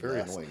 Not the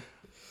very best. annoying.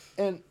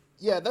 And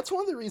yeah, that's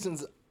one of the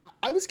reasons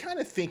I was kind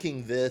of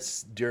thinking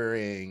this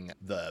during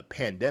the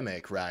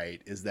pandemic,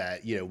 right? Is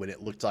that, when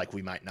it looked like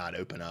we might not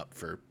open up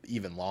for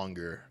even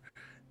longer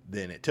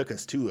than it took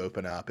us to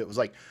open up, it was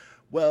like,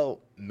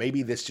 well,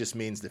 maybe this just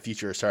means the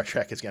future of Star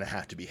Trek is going to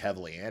have to be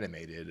heavily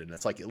animated. And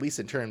it's like, at least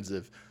in terms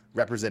of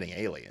representing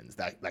aliens,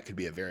 that could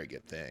be a very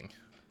good thing.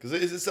 Because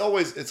it's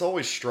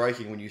always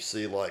striking when you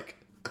see, like,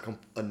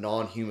 a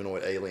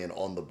non-humanoid alien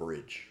on the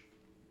bridge.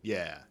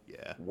 Yeah,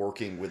 yeah.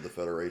 Working with the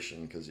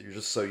Federation, because you're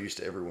just so used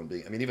to everyone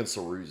being. I mean, even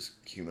Saru's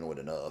humanoid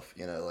enough,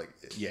 like.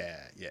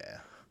 Yeah, yeah.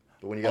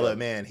 But when you got Although,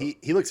 man, he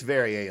looks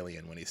very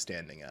alien when he's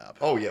standing up.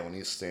 Oh yeah, when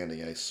he's standing,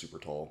 yeah, he's super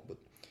tall. But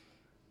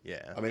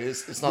yeah, I mean,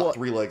 it's not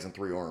 3 legs and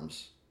 3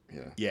 arms.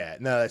 Yeah. Yeah,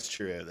 no, that's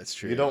true. That's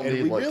true. You don't And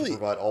need we like really, to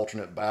provide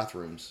alternate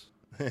bathrooms.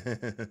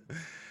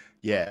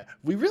 yeah,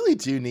 we really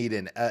do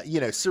need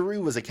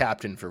Saru was a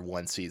captain for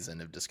one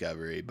season of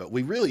Discovery, but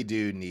we really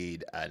do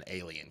need an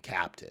alien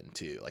captain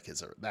too. Like,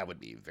 that would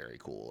be very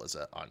cool as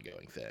an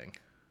ongoing thing.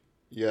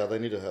 Yeah, they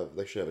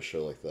should have a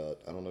show like that.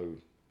 I don't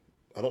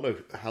know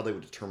how they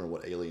would determine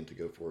what alien to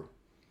go for.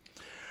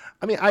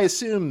 I mean, I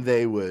assume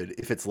they would,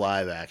 if it's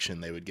live action,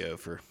 they would go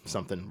for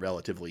something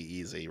relatively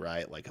easy,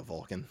 right? Like a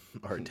Vulcan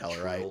or a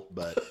Tellarite. Trill.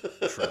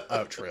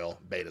 But Trill,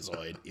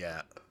 Betazoid,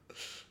 yeah.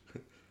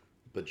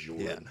 But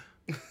Jordan.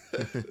 Yeah.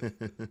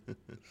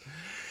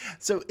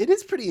 So it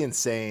is pretty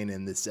insane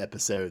in this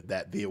episode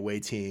that the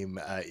away team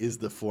is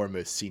the 4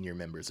 most senior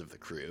members of the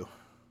crew.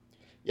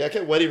 Yeah, I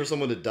kept waiting for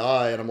someone to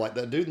die, and I'm like,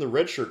 that dude in the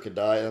red shirt could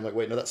die, and I'm like,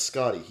 wait, no, that's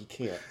Scotty. He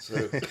can't.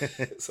 So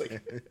it's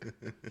like.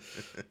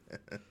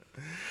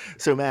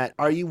 So, Matt,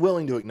 are you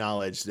willing to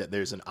acknowledge that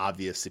there's an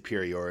obvious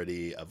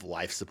superiority of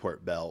life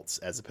support belts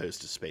as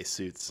opposed to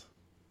spacesuits?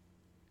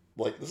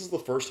 Like, this is the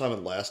first time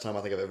and last time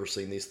I think I've ever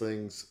seen these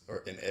things,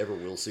 and ever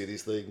will see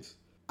these things.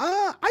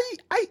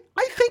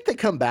 I think they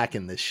come back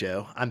in this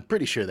show. I'm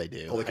pretty sure they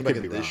do. Oh, they come back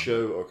in this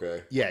show?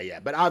 Okay. Yeah,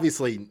 but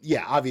obviously,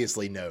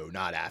 no,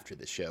 not after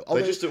this show.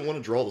 They just didn't want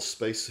to draw the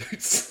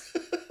spacesuits.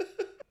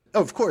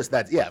 Oh, of course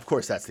that's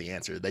the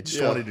answer. They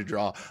just wanted to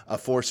draw a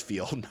force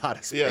field, not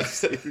a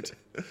spacesuit.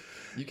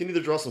 You can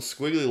either draw some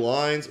squiggly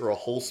lines or a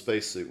whole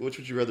spacesuit. Which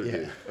would you rather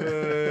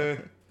do?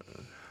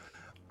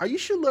 Are you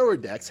sure Lower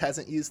Decks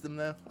hasn't used them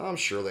though? I'm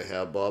sure they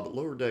have, Bob. But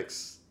Lower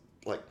Decks,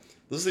 like,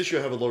 this is the issue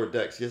I have with Lower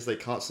Decks. Yes, they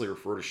constantly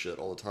refer to shit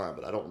all the time,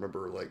 but I don't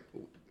remember, like.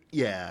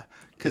 Yeah,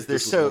 because they're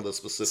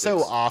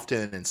so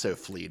often and so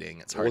fleeting.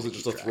 It's hard. Or was it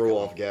just a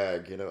throw-off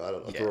gag?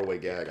 A throwaway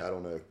gag. I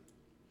don't know.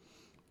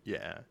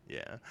 Yeah.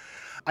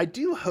 I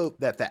do hope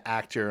that the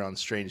actor on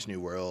Strange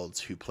New Worlds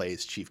who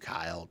plays Chief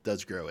Kyle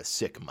does grow a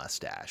sick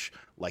mustache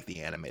like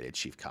the animated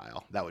Chief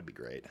Kyle. That would be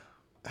great.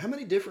 How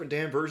many different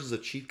damn versions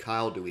of Chief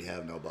Kyle do we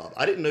have now, Bob?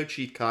 I didn't know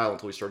Chief Kyle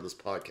until we started this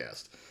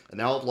podcast. And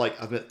now,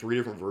 I've met 3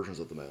 different versions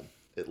of the man,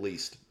 at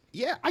least.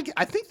 Yeah, I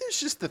think there's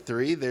just the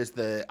 3.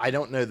 I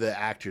don't know the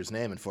actor's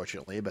name,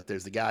 unfortunately, but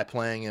there's the guy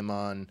playing him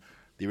on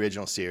the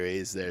original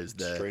series. There's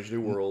the Strange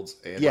New Worlds.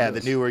 And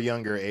the newer,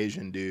 younger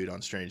Asian dude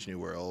on Strange New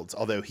Worlds.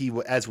 Although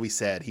as we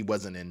said, he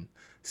wasn't in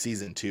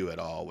season 2 at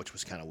all, which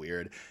was kind of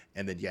weird.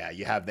 And then,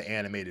 you have the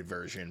animated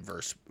version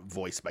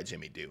voiced by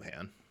Jimmy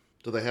Doohan.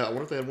 Do they have? I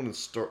wonder if they had one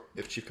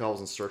if Chief Kyle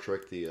was in Star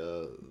Trek,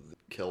 the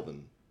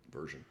Kelvin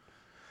version.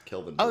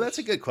 Oh, that's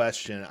a good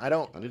question. I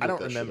don't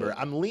remember.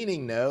 I'm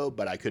leaning no,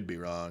 but I could be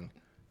wrong.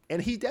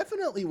 And he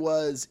definitely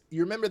was.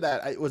 You remember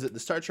that? Was it the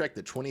Star Trek,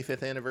 the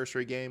 25th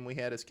anniversary game we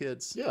had as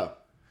kids? Yeah.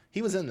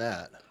 He was in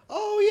that.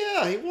 Oh,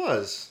 yeah, he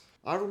was.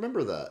 I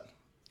remember that.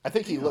 I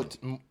think he looked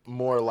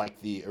more like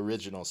the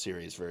original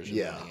series version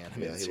than the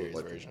animated series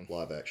like version.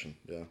 Live action,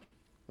 yeah.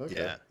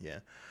 Okay. Yeah.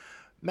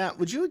 Matt,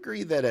 would you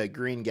agree that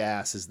green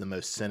gas is the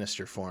most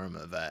sinister form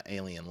of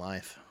alien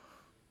life?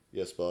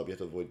 Yes, Bob, you have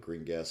to avoid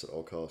green gas at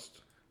all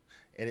costs.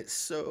 And it's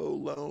so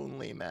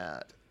lonely,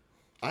 Matt.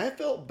 I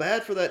felt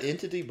bad for that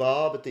entity,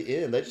 Bob, at the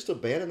end. They just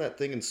abandoned that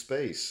thing in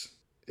space.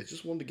 It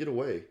just wanted to get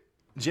away.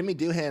 Jimmy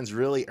Doohan's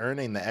really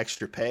earning the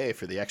extra pay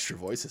for the extra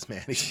voices,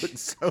 man. He's putting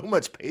so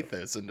much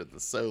pathos into the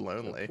So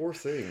Lonely. That poor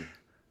thing.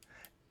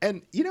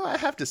 And, I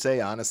have to say,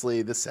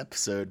 honestly, this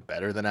episode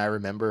better than I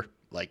remember.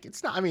 Like,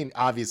 it's not, I mean,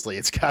 obviously,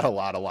 it's got a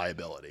lot of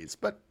liabilities,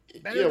 but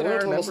better than I we're not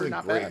talking remember, something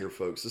not great bad. here,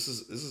 folks. This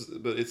is,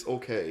 but it's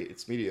okay.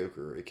 It's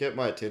mediocre. It kept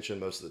my attention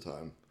most of the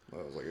time.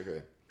 I was like,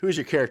 okay. Who's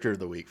your character of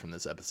the week from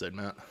this episode,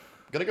 Matt?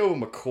 I'm gonna go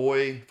with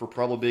McCoy for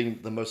probably being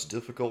the most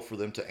difficult for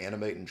them to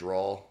animate and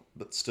draw,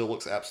 but still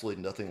looks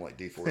absolutely nothing like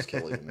DeForest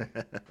Kelly to me.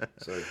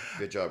 So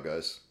good job,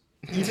 guys.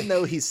 Even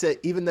though he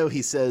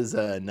says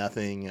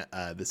nothing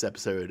this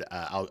episode,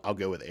 I'll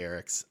go with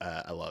Eric's.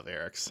 I love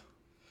Eric's.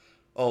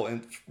 Oh,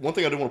 and one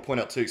thing I do want to point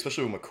out too,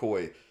 especially with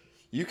McCoy,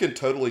 you can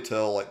totally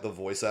tell like the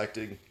voice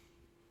acting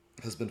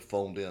has been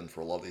phoned in for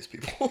a lot of these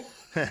people,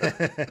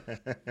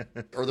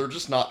 or they're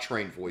just not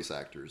trained voice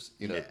actors.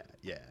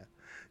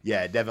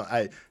 Yeah,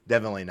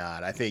 definitely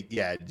not. I think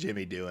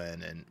Jimmy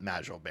Doohan and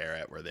Majel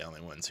Barrett were the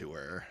only ones who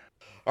were.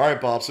 All right,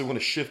 Bob. So we want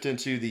to shift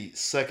into the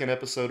second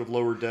episode of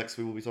Lower Decks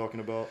we will be talking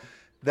about.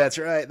 That's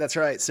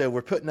right. So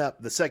we're putting up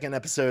the second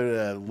episode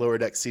of Lower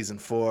Decks Season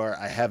 4,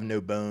 I Have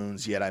No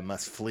Bones, Yet I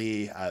Must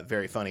Flee.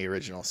 Very funny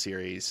original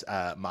series,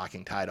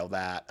 mocking title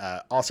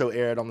that. Also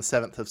aired on the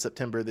 7th of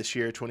September this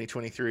year,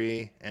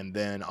 2023. And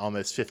then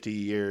almost 50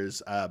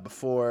 years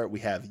before, we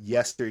have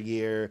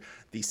Yesteryear,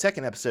 the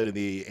second episode of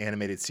the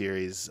animated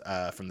series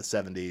from the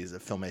 70s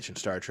of Filmation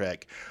Star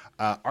Trek.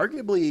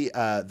 Arguably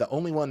the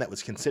only one that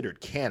was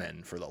considered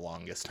canon for the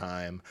longest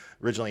time.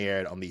 Originally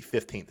aired on the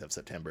 15th of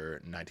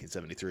September,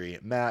 1973.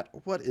 Matt,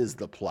 what is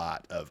the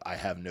plot of I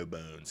Have No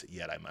Bones,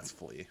 Yet I Must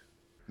Flee?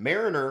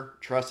 Mariner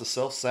tries to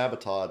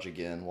self-sabotage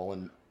again while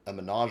in a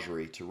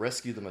menagerie to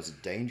rescue the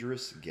most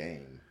dangerous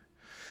game.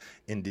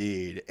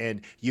 Indeed.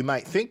 And you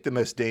might think the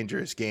most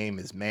dangerous game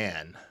is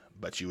man,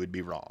 but you would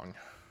be wrong.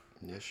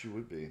 Yes, you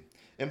would be.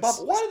 And Bob,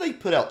 why did they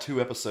put out 2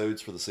 episodes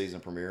for the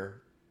season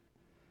premiere?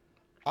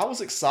 I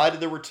was excited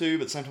there were 2,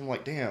 but at the same time, I'm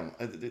like, damn,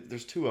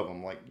 there's 2 of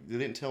them. Like, they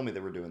didn't tell me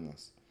they were doing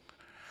this.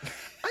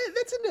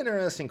 That's an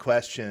interesting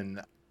question.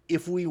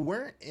 If we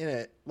weren't in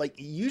it, like,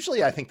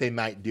 usually I think they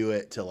might do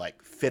it to,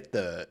 like,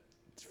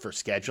 for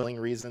scheduling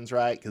reasons,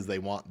 right? Because they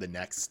want the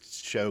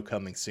next show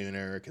coming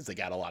sooner because they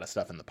got a lot of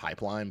stuff in the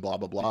pipeline, blah,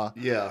 blah, blah.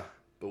 Yeah,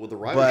 but with the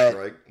writer's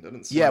strike, it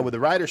doesn't seem... Yeah, with the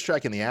writer's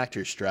strike and the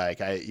actor's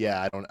strike,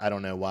 I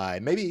don't know why.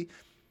 Maybe,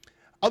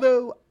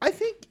 although I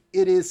think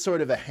it is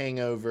sort of a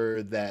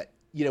hangover that,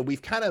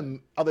 we've kind of,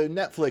 although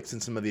Netflix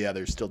and some of the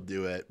others still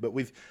do it, but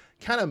we've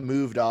kind of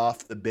moved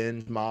off the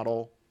binge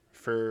model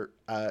for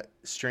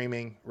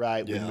streaming,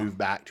 right? Yeah. We moved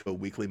back to a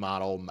weekly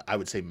model, I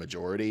would say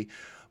majority,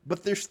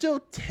 but there still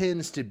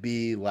tends to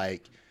be,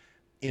 like,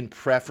 in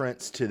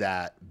preference to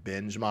that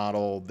binge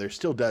model, there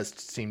still does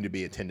seem to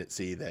be a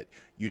tendency that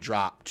you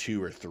drop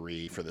 2 or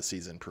 3 for the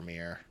season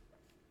premiere.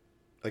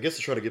 I guess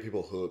to try to get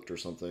people hooked or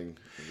something.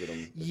 Get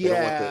them,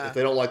 Yeah. If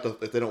they don't like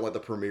the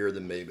premiere,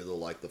 then maybe they'll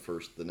like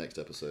the next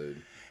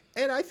episode.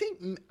 And I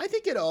think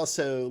it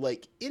also,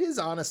 like, it is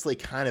honestly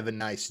kind of a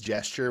nice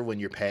gesture when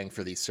you're paying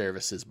for these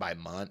services by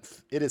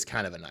month. It is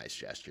kind of a nice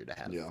gesture to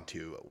have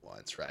 2 at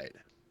once, right?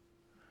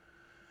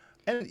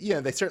 And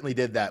they certainly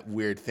did that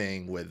weird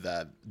thing with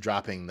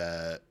dropping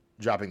the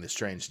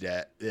Strange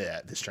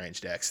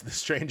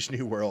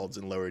New Worlds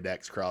and Lower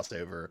Decks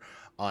crossover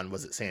on,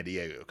 was it San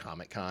Diego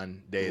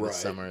Comic-Con day this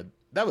summer?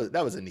 That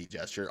was a neat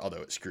gesture,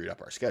 although it screwed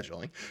up our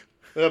scheduling.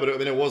 Yeah, but I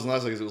mean, it was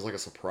nice because it was like a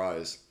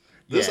surprise.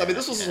 This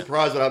was a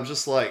surprise, but I'm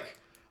just like,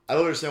 I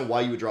don't understand why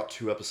you would drop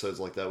 2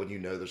 episodes like that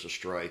when there's a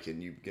strike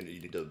and you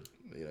need to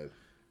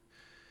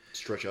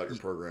stretch out your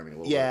programming a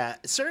little bit. Yeah,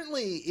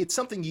 certainly it's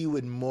something you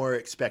would more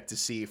expect to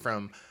see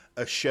from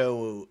a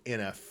show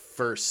in a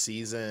first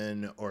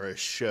season, or a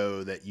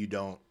show that you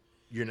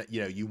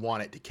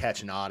want it to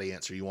catch an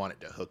audience, or you want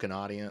it to hook an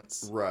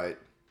audience. Right.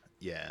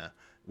 Yeah.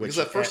 Because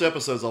that first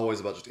episode is always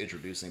about just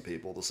introducing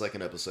people. The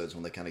second episode is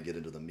when they kind of get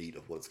into the meat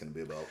of what it's going to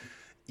be about.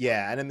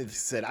 Yeah, and I mean,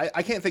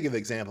 I can't think of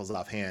examples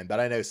offhand, but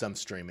I know some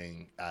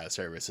streaming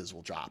services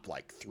will drop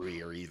like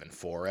 3 or even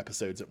 4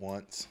 episodes at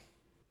once.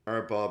 All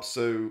right, Bob.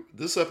 So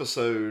this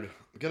episode,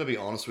 I'm going to be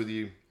honest with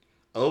you,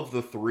 of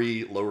the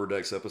 3 Lower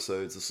Decks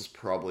episodes, this is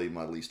probably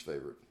my least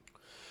favorite.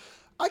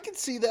 I can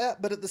see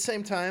that, but at the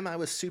same time, I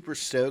was super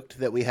stoked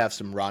that we have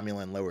some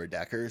Romulan Lower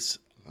Deckers.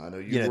 I know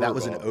you were, that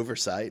was Bob. an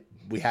oversight.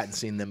 We hadn't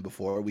seen them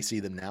before. We see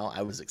them now.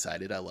 I was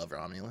excited. I love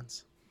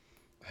Romulans.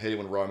 I hate it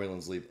when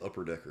Romulans leave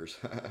upper deckers.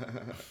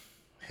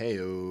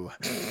 Hey-o.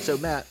 So,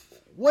 Matt,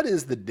 what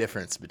is the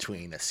difference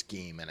between a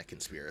scheme and a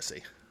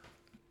conspiracy?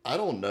 I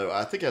don't know.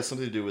 I think it has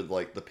something to do with,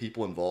 like, the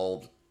people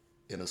involved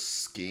in a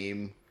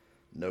scheme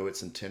know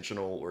it's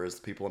intentional, whereas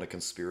the people in a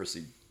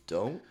conspiracy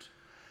don't.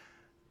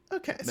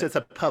 Okay, so it's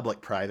a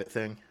public-private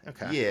thing.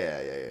 Okay.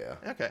 Yeah.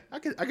 Okay, I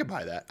could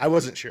buy that. I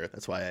wasn't sure.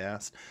 That's why I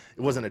asked.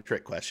 It wasn't a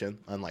trick question,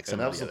 unlike some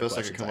of the other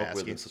questions I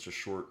asked you. in such a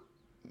short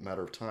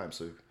matter of time.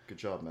 So good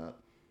job, Matt.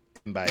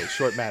 And by a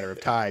short matter of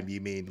time,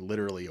 you mean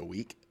literally a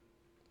week?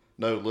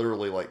 No,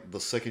 literally, like the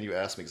second you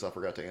asked me, because I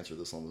forgot to answer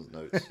this on the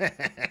notes.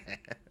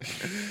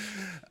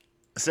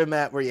 So,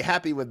 Matt, were you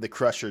happy with the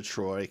Crusher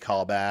Troy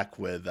callback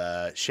with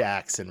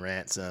Shax and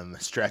Ransom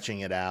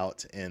stretching it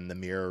out in the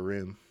mirror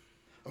room?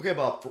 Okay,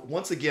 Bob.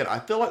 Once again, I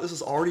feel like this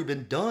has already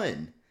been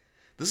done.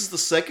 This is the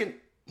second.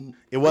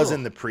 It was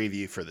in the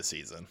preview for the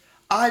season.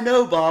 I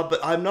know, Bob, but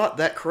I'm not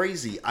that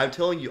crazy. I'm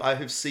telling you, I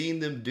have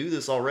seen them do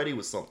this already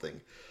with something.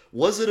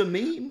 Was it a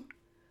meme?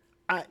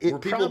 Were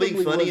people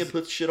being funny and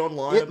put shit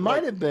online? It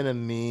might have been a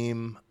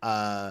meme.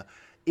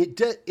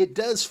 It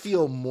does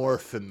feel more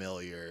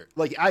familiar.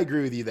 Like, I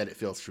agree with you that it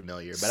feels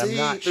familiar, but I'm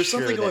not sure. There's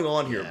something going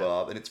on here,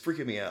 Bob, and it's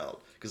freaking me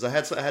out. Because I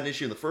had an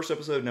issue in the first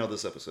episode, now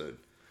this episode.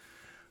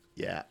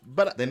 Yeah,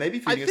 but they may be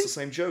feeding us the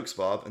same jokes,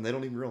 Bob, and they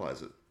don't even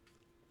realize it.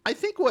 I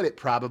think what it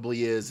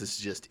probably is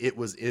just it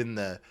was in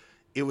the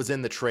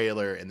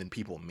trailer and then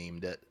people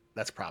memed it.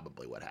 That's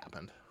probably what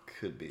happened.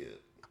 Could be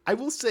it. I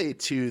will say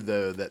too,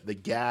 though, that the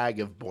gag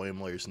of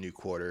Boimler's new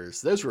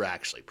quarters, those were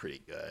actually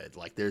pretty good.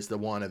 Like, there's the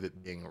one of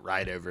it being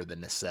right over the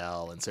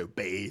nacelle and so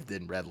bathed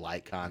in red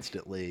light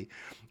constantly,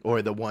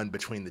 or the one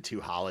between the two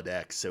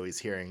holodecks, so he's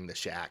hearing the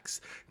Shax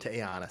to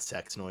Aeana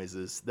sex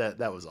noises. That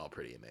was all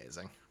pretty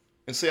amazing.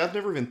 And see, I've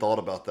never even thought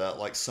about that.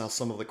 Like,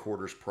 some of the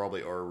quarters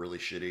probably are really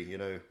shitty, you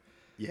know?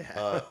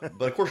 Yeah.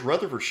 But of course,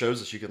 Rutherford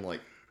shows us you can,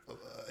 like,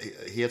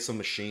 he had some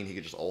machine, he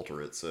could just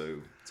alter it, so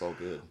it's all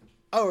good.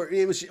 Oh,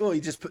 it was. Well,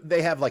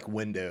 they have like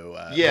window.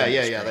 Yeah.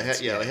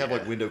 They have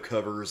like window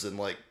covers and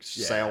like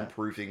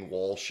soundproofing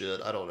wall shit.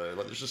 I don't know.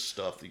 Like, there's just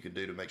stuff that you can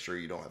do to make sure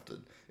you don't have to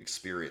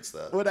experience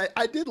that. But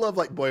I did love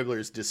like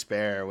Boimler's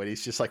despair when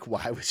he's just like,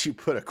 "Why would you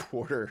put a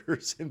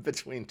quarters in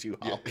between two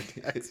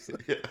holodecks?"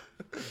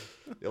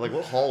 Yeah, like,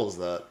 what hall is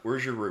that?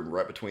 Where's your room?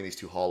 Right between these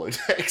two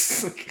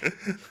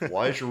holodecks.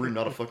 Why is your room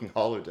not a fucking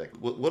holodeck?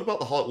 What about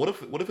the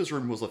What if his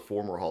room was a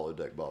former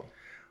holodeck, Bob?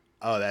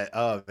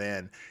 Oh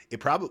man, they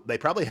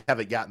probably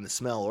haven't gotten the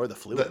smell or the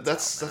fluid.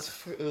 That's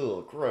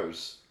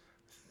gross.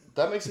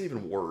 That makes it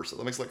even worse.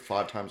 That makes it like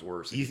 5 times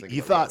worse.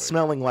 You thought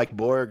smelling like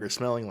Borg or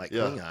smelling like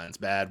Klingons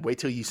bad. Wait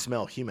till you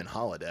smell human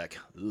holodeck.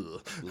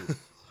 Ugh.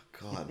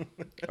 God.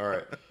 All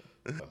right.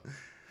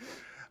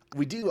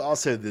 We do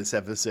also this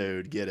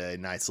episode get a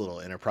nice little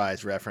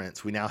Enterprise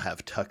reference. We now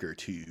have Tucker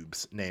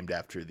tubes named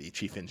after the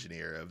chief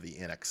engineer of the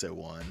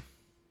NX-01.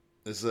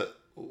 Is that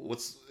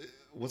what's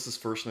his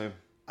first name?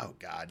 Oh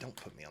God! Don't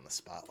put me on the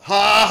spot.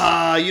 Ha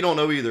ha! You don't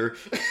know either.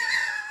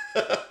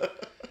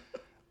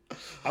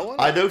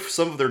 I know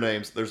some of their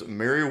names. There's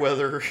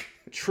Merriweather,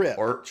 Trip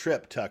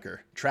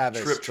Tucker,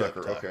 Travis Trip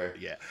Tucker. Okay,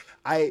 yeah.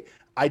 I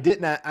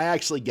didn't. I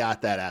actually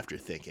got that after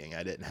thinking.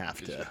 I didn't have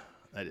to.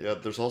 Yeah.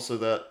 There's also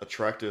that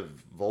attractive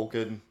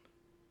Vulcan.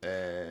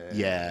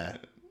 And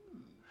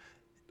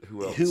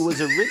who else? Who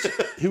was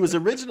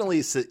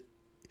originally,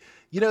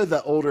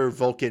 the older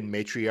Vulcan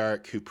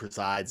matriarch who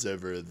presides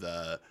over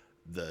the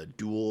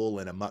Duel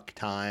and Amok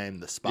Time,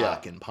 the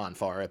Spock and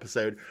Ponfar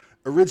episode.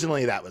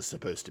 Originally, that was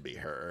supposed to be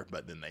her,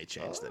 but then they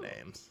changed the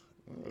names.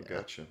 Oh,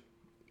 gotcha.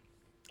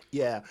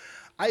 Yeah.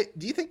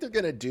 Do you think they're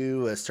going to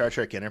do a Star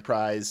Trek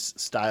Enterprise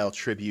style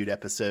tribute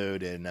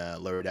episode in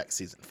Lower Deck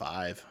Season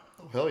 5?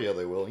 Oh, hell yeah,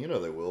 they will. You know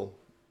they will.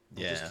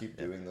 They'll just keep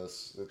doing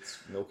this. It's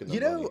milking the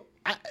money.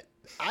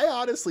 I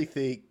honestly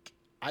think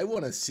I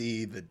want to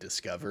see the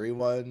Discovery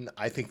one.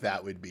 I think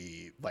that would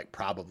be like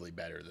probably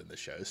better than the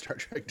show Star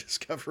Trek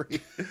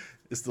Discovery.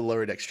 Is the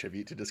Lower Decks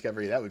tribute to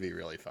Discovery? That would be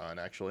really fun,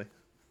 actually.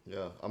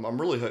 Yeah,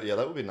 I'm really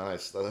that would be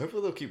nice.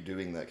 Hopefully they'll keep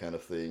doing that kind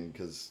of thing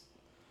because,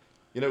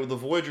 the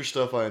Voyager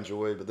stuff I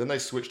enjoyed, but then they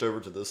switched over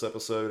to this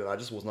episode, and I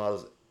just was not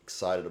as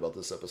excited about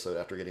this episode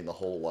after getting the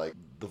whole like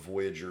the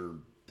Voyager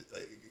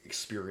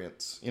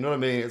experience. You know what I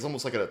mean? It's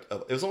almost like it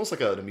was almost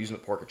like an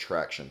amusement park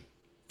attraction.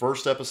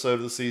 First episode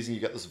of the season,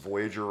 you got this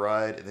Voyager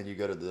ride, and then you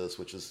go to this,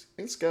 which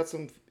it's got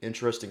some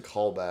interesting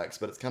callbacks,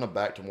 but it's kind of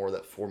back to more of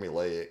that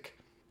formulaic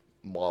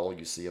model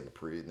you see in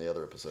the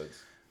other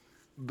episodes.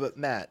 But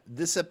Matt,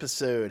 this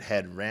episode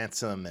had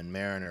Ransom and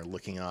Mariner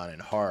looking on in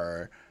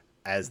horror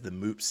as the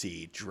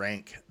Moopsie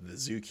drank the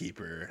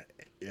zookeeper,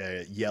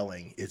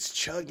 yelling, "It's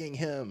chugging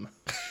him."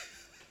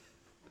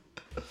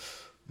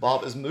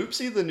 Bob, is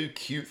Moopsie the new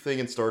cute thing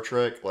in Star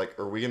Trek? Like,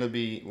 are we going to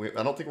be...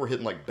 I don't think we're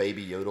hitting, like,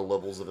 Baby Yoda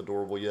levels of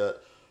adorable yet.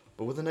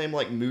 But with a name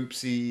like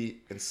Moopsie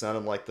and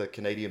sounding like the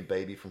Canadian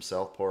baby from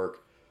South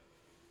Park,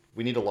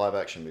 we need a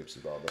live-action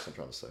Moopsie, Bob. That's what I'm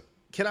trying to say.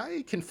 Can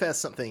I confess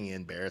something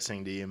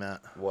embarrassing to you,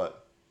 Matt?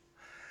 What?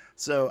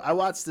 So, I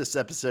watched this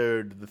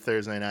episode the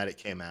Thursday night it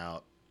came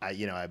out. I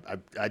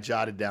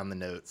jotted down the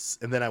notes,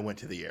 and then I went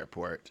to the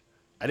airport.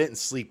 I didn't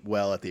sleep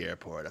well at the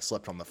airport. I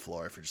slept on the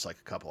floor for just like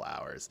a couple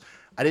hours.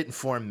 I didn't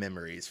form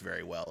memories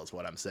very well is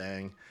what I'm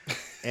saying.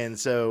 And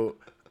so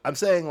I'm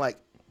saying like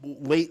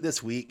late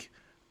this week,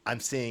 I'm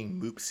seeing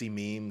Moopsie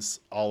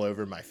memes all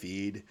over my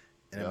feed.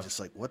 And I'm just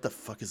like, what the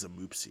fuck is a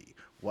moopsie?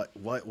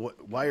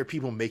 Why are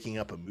people making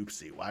up a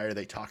moopsie? Why are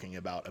they talking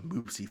about a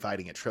moopsie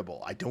fighting a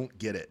tribble? I don't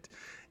get it.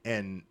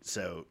 And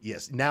so,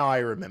 yes, now I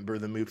remember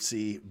the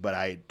moopsie, but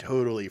I had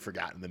totally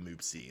forgotten the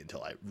moopsie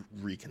until I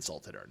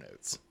reconsulted our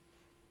notes.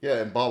 Yeah,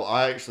 and Bob,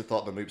 I actually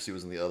thought the Moopsie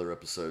was in the other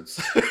episodes.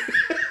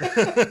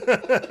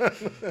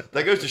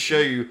 That goes to show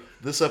you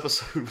this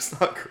episode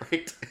was not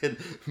great, and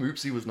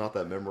Moopsie was not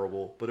that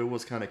memorable, but it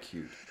was kind of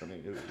cute. I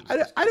mean,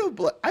 I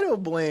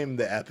don't blame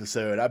the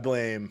episode.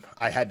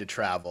 I had to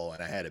travel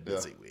and I had a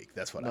busy week.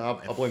 That's what I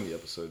blame. I'll blame the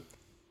episode.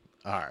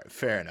 All right,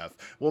 fair enough.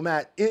 Well,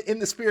 Matt, in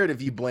the spirit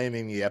of you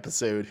blaming the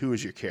episode, who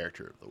is your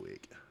character of the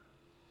week?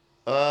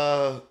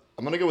 I'm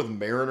gonna go with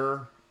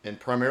Mariner. And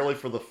primarily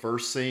for the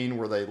first scene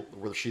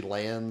where she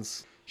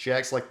lands, she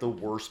acts like the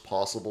worst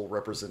possible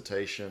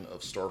representation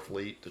of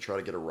Starfleet to try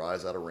to get a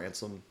rise out of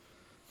Ransom,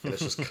 and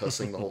it's just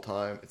cussing the whole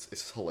time.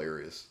 It's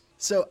hilarious.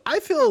 So I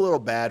feel a little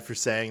bad for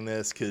saying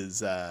this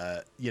because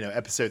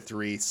episode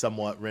 3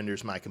 somewhat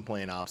renders my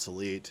complaint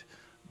obsolete,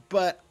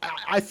 but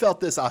I felt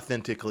this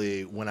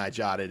authentically when I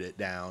jotted it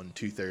down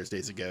 2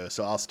 Thursdays ago,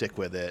 so I'll stick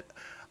with it.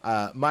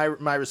 My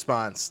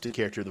response to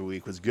character of the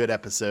week was good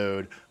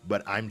episode,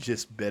 but I'm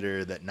just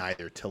bitter that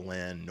neither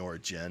T'Lyn nor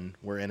Jen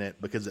were in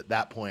it, because at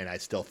that point I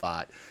still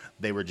thought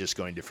they were just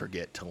going to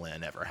forget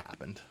T'Lyn ever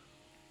happened.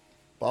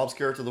 Bob's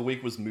character of the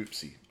week was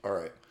Moopsie. All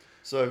right.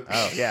 So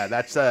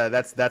that's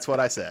what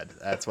I said.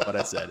 That's what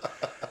I said.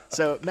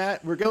 So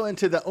Matt, we're going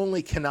to the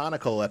only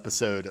canonical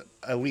episode,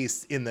 at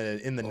least in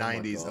the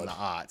 90s and the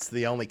aughts,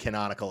 the only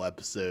canonical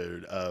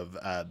episode of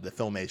the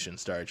Filmation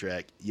Star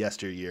Trek,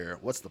 Yesteryear.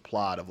 What's the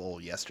plot of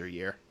old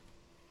Yesteryear?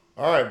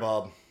 All right,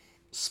 Bob.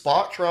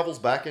 Spock travels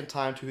back in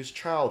time to his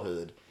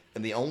childhood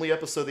in the only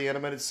episode of the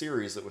animated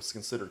series that was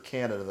considered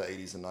canon in the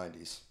 80s and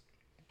 90s.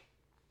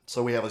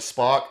 So we have a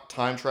Spock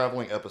time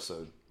traveling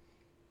episode.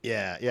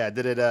 Yeah.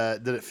 Did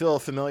it feel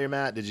familiar,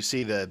 Matt? Did you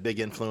see the big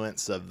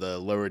influence of the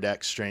Lower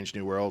Decks Strange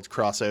New Worlds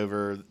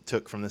crossover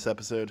took from this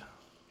episode?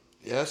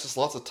 Yeah, it's just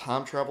lots of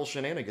time travel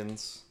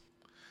shenanigans.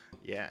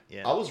 Yeah.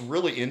 I was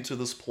really into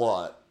this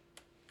plot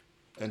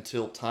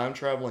until time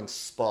traveling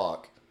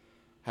Spock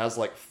has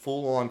like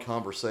full on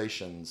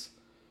conversations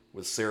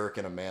with Sarek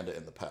and Amanda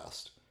in the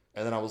past.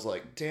 And then I was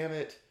like, damn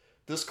it,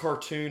 this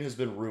cartoon has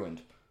been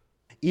ruined.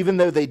 Even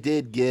though they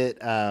did get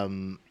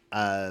the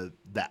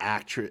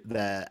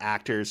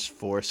actors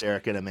for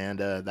Sarek and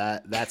Amanda,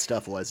 that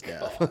stuff was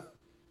death.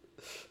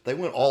 They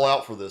went all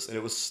out for this, and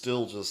it was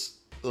still just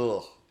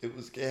ugh.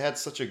 It had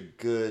such a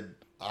good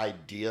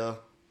idea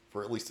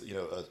for at least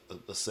a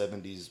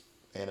 70s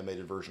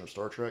animated version of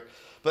Star Trek,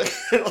 but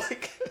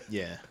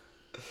yeah,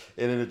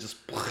 and then it just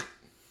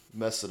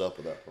messed it up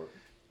with that part.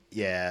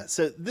 Yeah,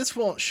 so this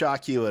won't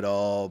shock you at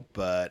all,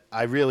 but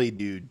I really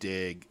do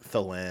dig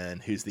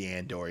T'Lyn, who's the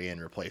Andorian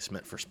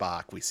replacement for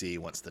Spock we see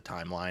once the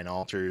timeline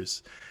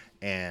alters.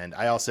 And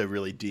I also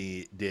really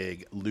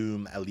dig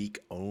Loom Alik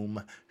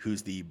Om,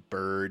 who's the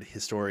bird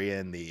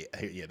historian. The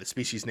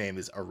species name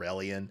is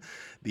Aurelian,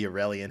 the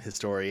Aurelian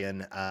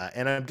historian.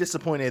 And I'm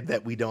disappointed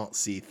that we don't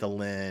see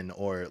T'Lyn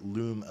or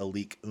Loom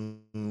Alik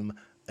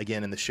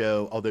again in the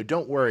show. Although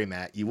don't worry,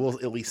 Matt, you will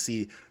at least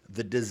see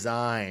the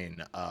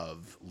design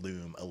of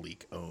Loom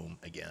Alik Om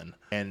again.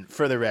 And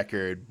for the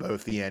record,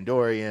 both the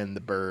Andorian,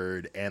 the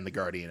bird, and the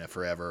Guardian of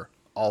Forever,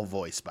 all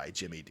voiced by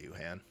Jimmy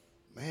Doohan.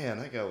 Man,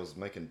 that guy was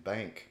making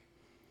bank.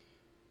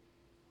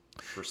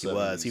 For he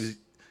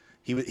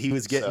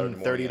was getting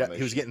 $30.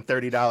 He was getting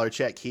 $30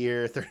 check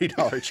here,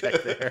 $30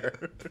 check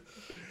there.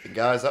 And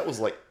guys, that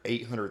was like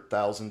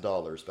 $800,000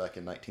 back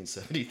in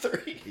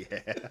 1973.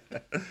 Yeah.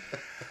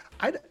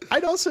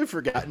 I'd also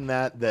forgotten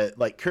that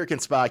like Kirk and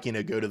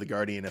Spock, go to the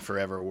Guardian of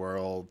Forever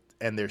world,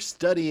 and they're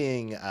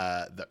studying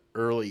the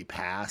early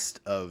past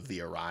of the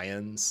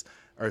Orions,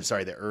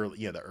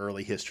 the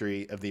early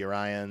history of the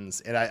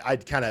Orions, and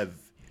I'd kind of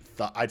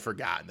thought I'd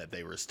forgotten that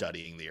they were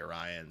studying the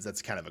Orions.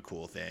 That's kind of a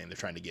cool thing. They're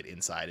trying to get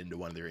insight into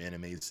one of their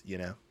enemies,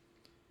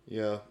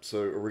 Yeah,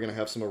 so are we going to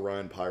have some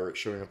Orion pirates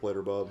showing up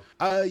later, Bob?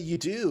 You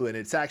do, and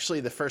it's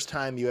actually the first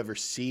time you ever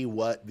see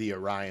what the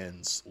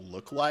Orions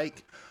look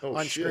like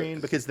on screen,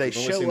 because they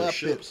show up.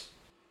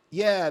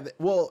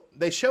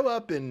 They show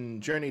up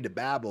in Journey to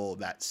Babel,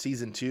 that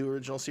season 2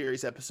 original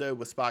series episode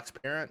with Spock's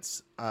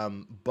parents,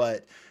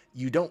 but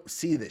you don't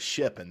see the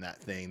ship in that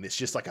thing. It's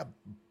just like a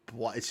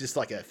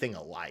thing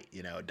of light,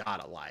 a dot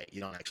of light. You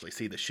don't actually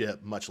see the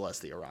ship, much less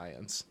the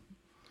Orions.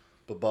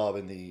 But Bob,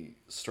 in the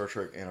Star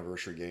Trek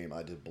Anniversary game,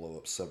 I did blow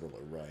up several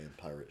Orion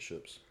pirate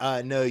ships.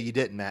 No, you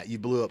didn't, Matt. You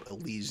blew up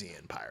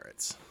Elysian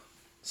pirates.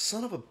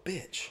 Son of a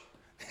bitch.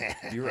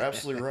 You were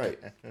absolutely right.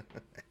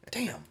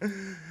 Damn.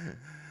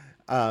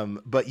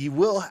 But you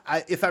will,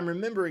 if I'm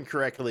remembering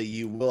correctly,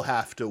 you will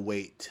have to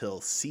wait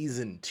till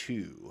season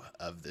 2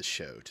 of the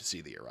show to see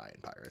the Orion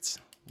pirates.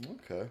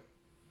 Okay.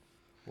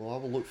 Well, I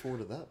will look forward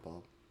to that,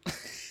 Bob.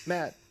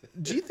 Matt,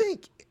 do you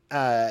think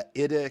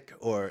IDIC,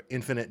 or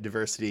infinite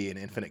diversity and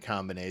infinite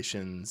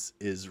combinations,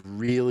 is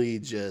really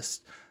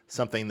just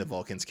something the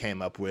Vulcans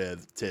came up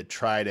with to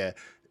try to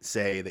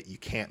say that you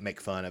can't make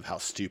fun of how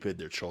stupid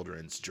their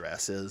children's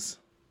dress is?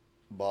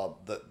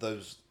 Bob,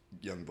 those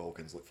young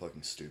Vulcans look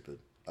fucking stupid.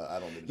 I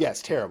don't need. Yeah,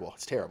 it's terrible.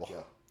 It's terrible.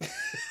 Yeah.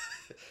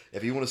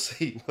 If you want to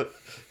see what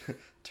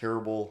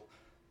terrible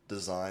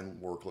design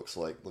work looks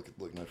like,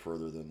 look no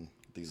further than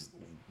these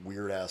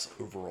weird ass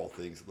overall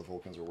things that the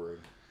Vulcans are wearing.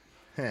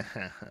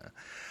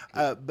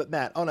 But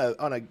Matt, on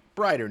a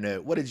brighter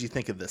note, what did you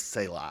think of the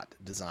Salot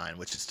design,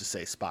 which is to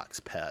say Spock's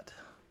pet?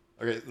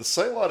 Okay, the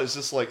Salot is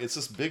just like, it's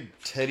this big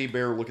teddy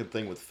bear looking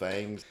thing with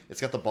fangs.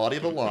 It's got the body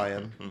of a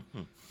lion,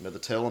 the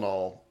tail and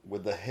all,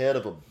 with the head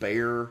of a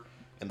bear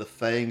and the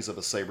fangs of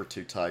a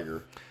saber-toothed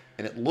tiger.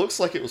 And it looks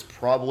like it was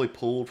probably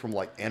pulled from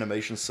like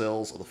animation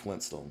cells of the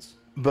Flintstones.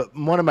 But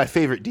one of my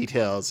favorite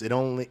details, it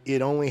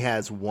only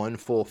has one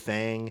full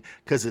fang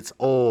because it's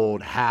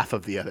old. Half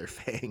of the other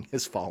fang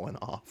has fallen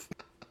off.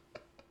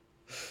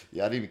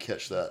 Yeah, I didn't even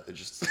catch that. It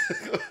just.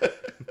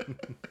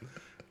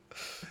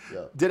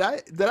 Yeah. Did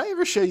I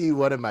ever show you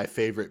one of my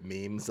favorite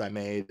memes I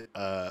made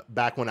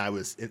back when I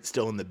was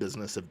still in the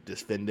business of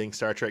defending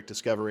Star Trek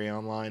Discovery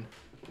Online?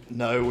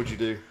 No, what'd you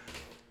do?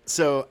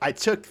 So I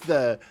took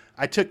the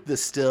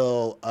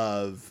still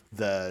of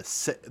the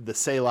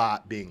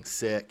Salot being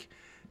sick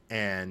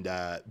and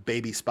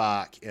baby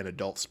Spock and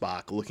adult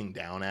Spock looking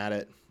down at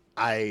it.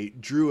 I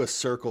drew a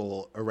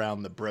circle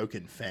around the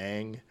broken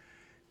fang,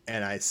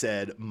 and I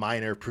said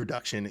minor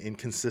production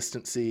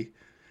inconsistency.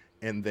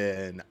 And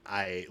then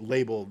I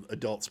labeled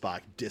adult Spock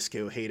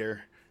disco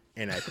hater,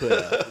 and I put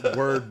a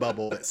word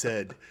bubble that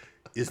said,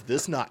 "Is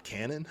this not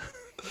canon?"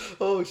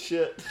 Oh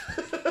shit.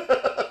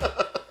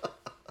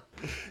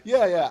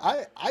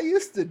 Yeah. I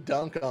used to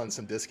dunk on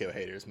some disco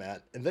haters,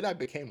 Matt, and then I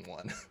became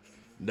one.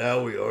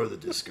 Now we are the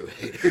disco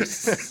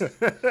haters.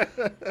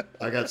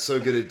 I got so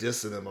good at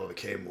dissing them, I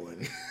became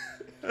one.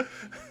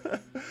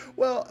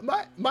 Well,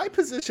 my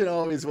position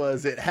always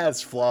was it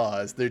has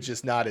flaws. They're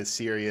just not as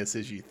serious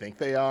as you think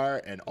they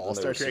are, and all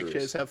Star Trek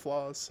shows have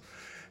flaws.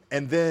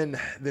 And then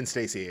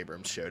Stacey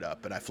Abrams showed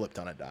up, and I flipped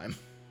on a dime.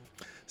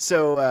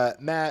 So,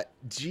 Matt,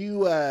 do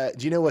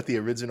you know what the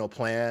original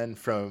plan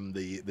from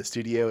the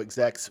studio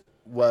execs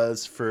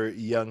was for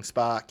young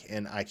Spock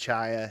and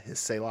Ichaya, his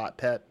Salot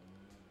pet?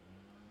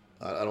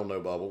 I don't know,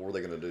 Bob. What were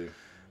they going to do?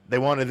 They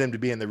wanted them to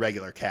be in the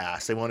regular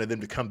cast. They wanted them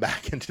to come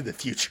back into the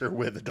future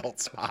with adult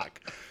Spock.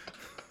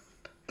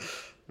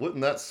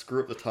 Wouldn't that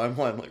screw up the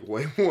timeline like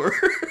way more?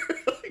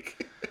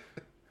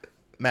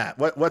 Matt,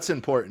 what's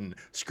important?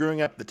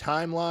 Screwing up the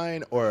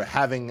timeline or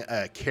having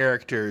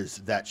characters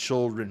that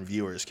children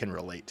viewers can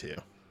relate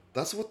to?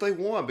 That's what they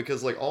want,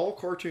 because like all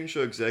cartoon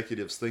show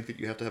executives think that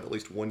you have to have at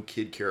least one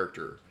kid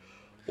character,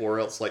 or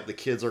else like the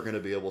kids aren't going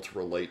to be able to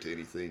relate to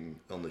anything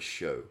on the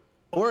show.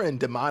 Or in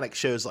demonic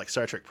shows like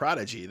Star Trek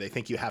Prodigy, they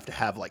think you have to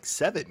have like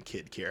 7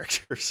 kid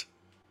characters.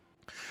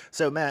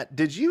 So, Matt,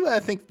 did you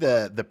think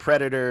the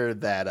Predator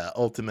that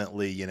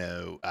ultimately,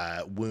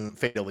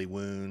 fatally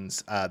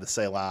wounds the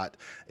Salot,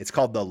 it's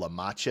called the La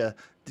Mancha?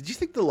 Did you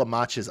think the La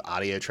Mancha's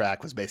audio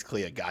track was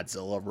basically a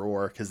Godzilla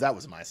roar? Because that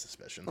was my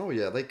suspicion. Oh,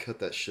 yeah, they cut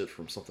that shit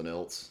from something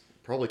else.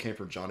 Probably came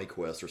from Johnny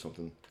Quest or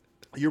something.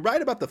 You're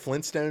right about the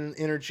Flintstone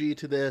energy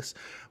to this,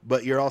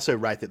 but you're also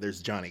right that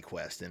there's Johnny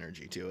Quest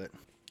energy to it.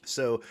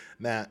 So,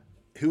 Matt,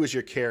 who was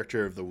your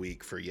character of the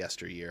week for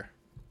yesteryear?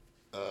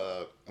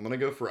 I'm going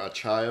to go for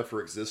Ichaya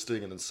for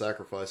existing and then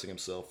sacrificing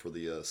himself for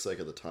the sake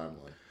of the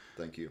timeline.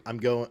 Thank you. I'm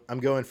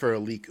going for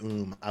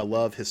Alik I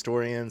love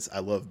historians. I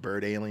love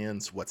bird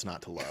aliens. What's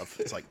not to love?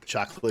 It's like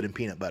chocolate and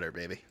peanut butter,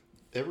 baby.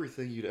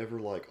 Everything you'd ever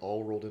like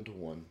all rolled into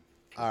one.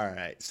 All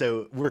right.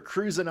 So we're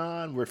cruising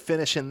on. We're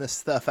finishing this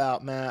stuff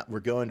out, Matt.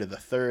 We're going to the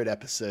 3rd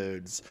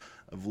episodes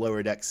of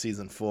Lower Decks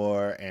Season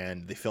 4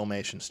 and the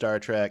Filmation Star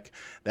Trek.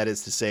 That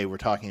is to say, we're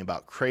talking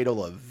about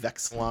Cradle of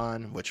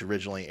Vexilon, which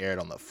originally aired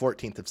on the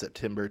 14th of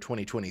September,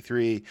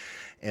 2023.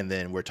 And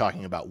then we're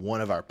talking about One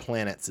of Our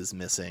Planets is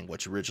Missing,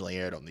 which originally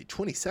aired on the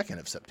 22nd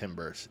of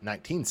September,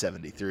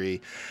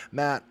 1973.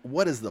 Matt,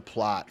 what is the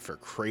plot for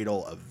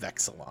Cradle of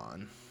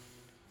Vexilon?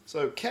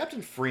 So,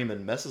 Captain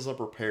Freeman messes up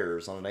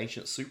repairs on an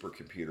ancient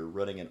supercomputer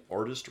running an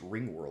artist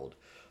ring world.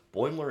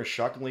 Boimler is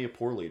shockingly a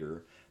poor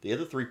leader. The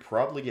other 3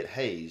 probably get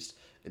hazed,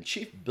 and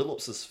Chief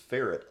Billups'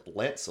 ferret,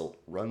 Lancelot,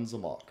 runs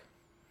amok.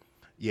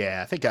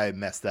 Yeah, I think I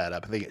messed that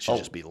up. I think it should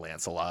just be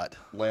Lancelot.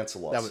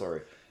 Lancelot,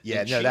 sorry.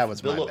 Yeah, no, that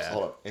was my bad.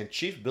 Hold on. And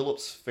Chief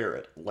Billups'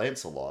 ferret,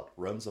 Lancelot,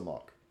 runs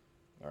amok.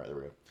 All right, there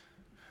we go.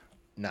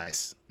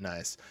 Nice.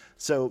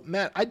 So,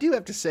 Matt, I do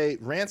have to say,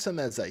 Ransom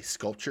as a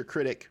sculpture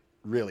critic,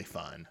 really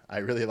fun. I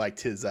really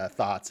liked his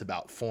thoughts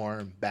about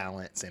form,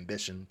 balance,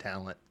 ambition,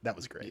 talent. That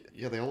was great.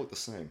 Yeah, they all look the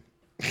same.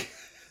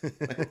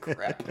 Oh,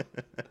 crap.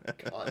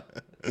 God.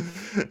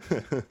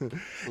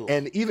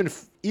 And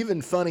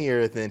even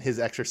funnier than his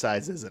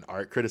exercises in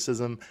art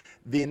criticism,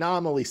 the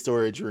anomaly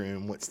storage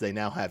room, which they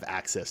now have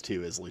access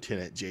to as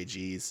Lieutenant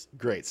JG's,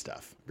 great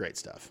stuff.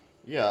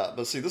 Yeah,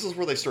 but see, this is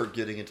where they start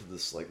getting into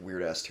this like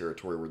weird ass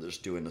territory where they're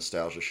just doing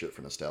nostalgia shit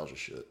for nostalgia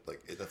shit.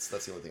 Like that's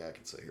the only thing I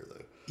can say here,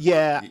 though.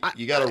 Yeah,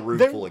 you got a room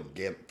full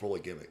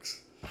of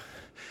gimmicks.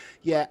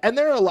 Yeah, and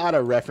there are a lot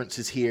of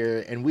references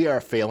here, and we are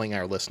failing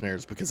our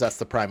listeners because that's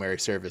the primary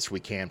service we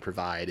can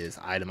provide is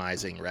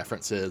itemizing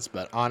references.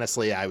 But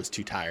honestly, I was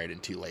too tired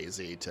and too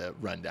lazy to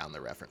run down the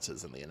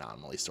references in the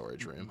anomaly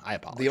storage room. I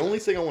apologize. The only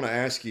thing I want to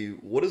ask you,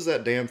 what is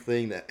that damn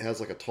thing that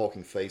has like a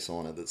talking face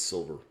on it that's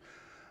silver?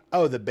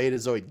 Oh, the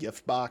Betazoid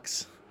gift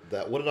box.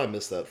 What did I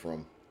miss that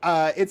from?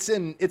 It's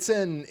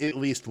in at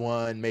least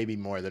one, maybe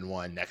more than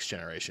one Next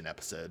Generation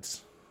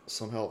episodes.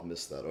 Somehow I've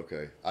missed that.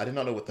 Okay. I did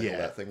not know what the hell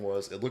that thing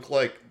was. It looked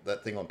like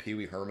that thing on Pee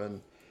Wee Herman.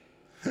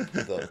 I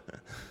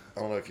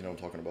don't know if you know what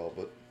I'm talking about,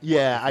 but...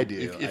 Yeah, I do.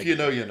 If you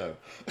know, you know.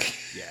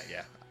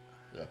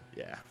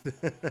 Yeah.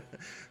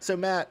 So,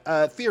 Matt,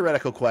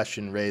 theoretical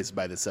question raised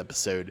by this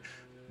episode.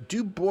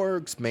 Do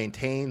Borgs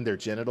maintain their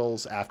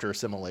genitals after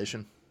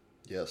assimilation?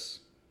 Yes.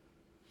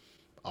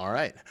 All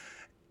right.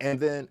 And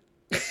then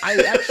I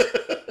actually...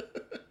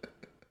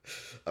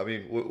 I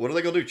mean, what are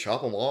they going to do?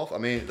 Chop them off? I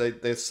mean, they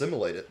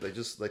assimilate it. They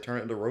turn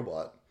it into a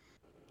robot.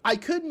 I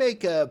could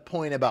make a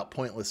point about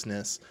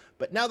pointlessness,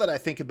 but now that I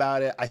think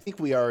about it, I think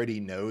we already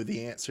know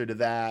the answer to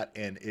that,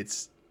 and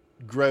it's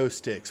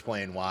gross to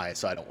explain why,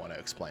 so I don't want to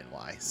explain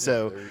why.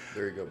 So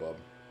there you go, Bob.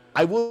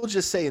 I will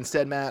just say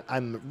instead, Matt,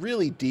 I'm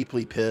really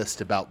deeply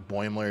pissed about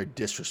Boimler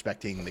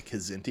disrespecting the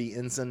Kzinti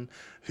ensign,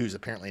 who's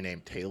apparently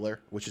named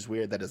Taylor, which is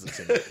weird. That doesn't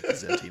seem like a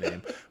Kzinti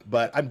name.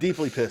 But I'm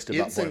deeply pissed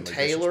about Ensign Boimler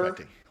Taylor?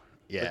 disrespecting.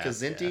 Yeah. The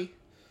Kzinti? Yeah.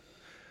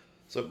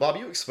 So, Bob,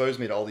 you exposed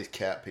me to all these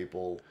cat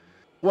people.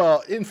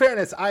 Well, in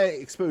fairness, I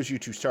exposed you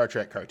to Star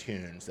Trek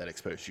cartoons that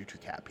exposed you to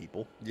cat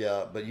people.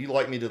 Yeah, but you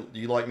like me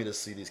to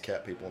see these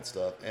cat people and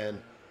stuff.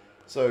 And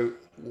so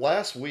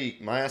last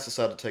week, my ass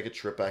decided to take a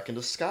trip back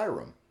into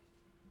Skyrim.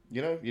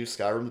 You know,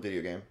 Skyrim, the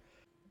video game.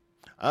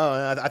 Oh,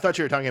 I thought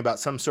you were talking about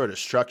some sort of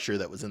structure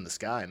that was in the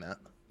sky, Matt.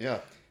 Yeah,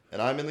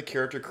 and I'm in the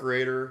character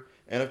creator,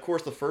 and of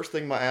course, the first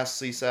thing my ass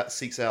seeks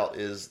out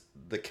is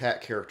the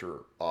cat character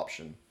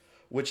option,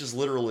 which is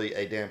literally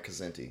a damn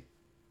Kzinti.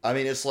 I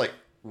mean, it's like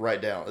right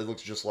down. It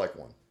looks just like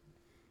one.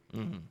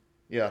 Mm-hmm.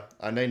 Yeah,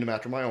 I named him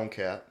after my own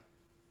cat.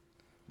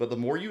 But the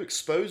more you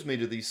expose me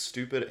to these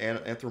stupid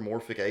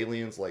anthropomorphic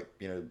aliens like,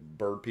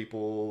 bird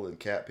people and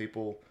cat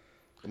people,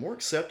 the more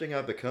accepting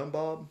I've become,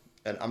 Bob.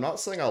 And I'm not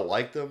saying I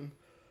like them,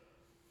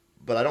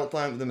 but I don't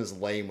find them as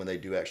lame when they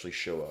do actually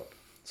show up.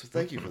 So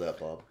thank you for that,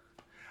 Bob.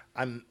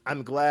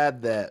 I'm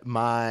glad that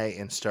my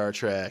and Star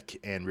Trek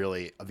and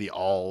really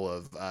all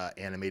of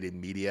animated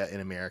media in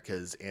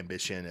America's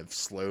ambition of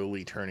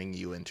slowly turning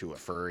you into a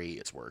furry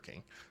is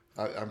working.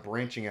 I'm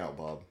branching out,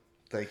 Bob.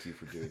 Thank you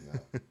for doing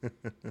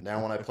that.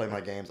 Now when I play my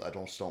games, I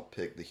don't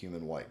pick the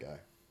human white guy.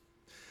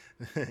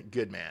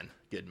 Good man.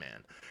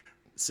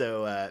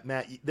 So,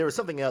 Matt, there was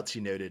something else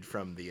you noted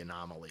from the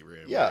anomaly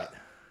room. Yeah. Right?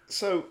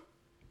 So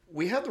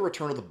we had the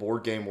return of the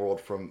board game world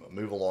from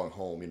Move Along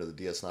Home, the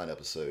DS9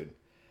 episode.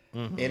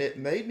 Mm-hmm. And it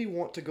made me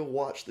want to go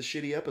watch the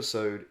shitty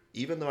episode,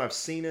 even though I've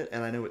seen it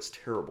and I know it's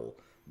terrible.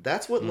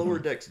 That's what Lower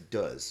Decks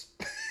does.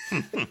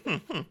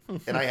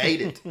 And I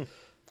hate it.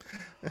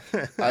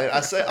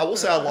 I will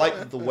say I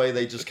liked the way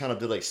they just kind of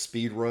did a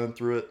speed run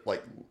through it,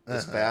 like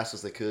as fast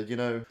as they could.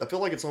 I feel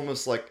like it's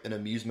almost like an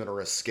amusement or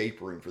escape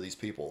room for these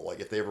people. Like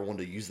if they ever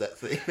wanted to use that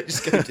thing, they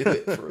just gotta do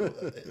it for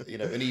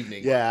an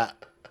evening. Yeah,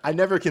 I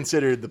never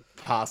considered the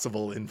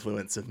possible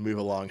influence of Move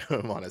Along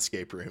Home on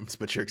escape rooms,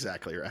 but you're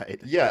exactly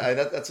right. Yeah,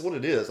 that's what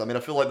it is. I mean,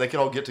 I feel like they can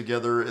all get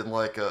together in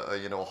like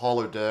a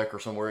hollow deck or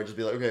somewhere and just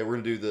be like, okay, we're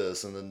gonna do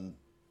this, and then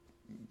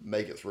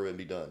make it through and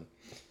be done.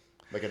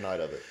 Make a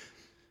night of it.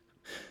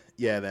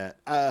 Yeah, Matt.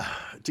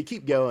 To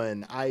keep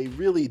going, I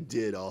really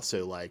did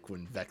also like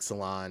when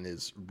Vexilon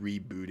is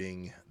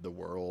rebooting the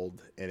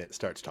world and it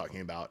starts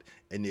talking about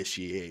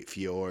initiate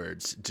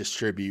fjords,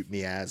 distribute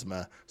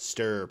miasma,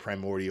 stir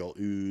primordial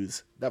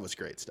ooze. That was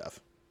great stuff.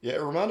 Yeah,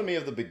 it reminded me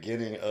of the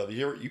beginning of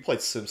you played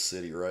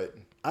SimCity, right?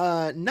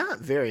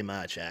 Not very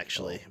much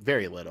actually.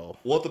 Very little.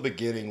 Well, at the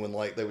beginning when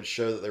like they would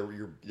show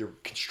that you're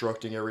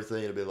constructing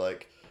everything, it'd be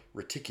like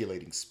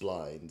reticulating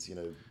splines,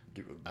 shit.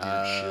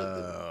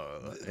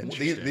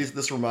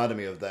 This reminded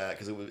me of that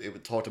because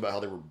it talked about how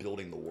they were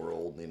building the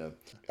world.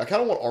 I kind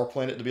of want our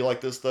planet to be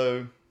like this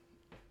though.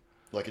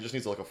 Like it just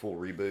needs like a full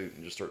reboot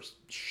and just starts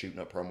shooting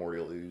up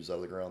primordial ooze out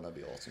of the ground. That'd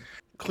be awesome.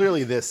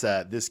 Clearly,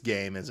 this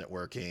game isn't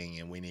working,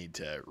 and we need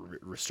to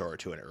restore it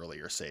to an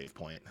earlier save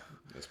point.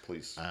 Yes,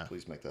 please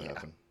make that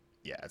happen.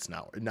 Yeah, it's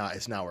not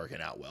working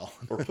out well.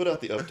 Or put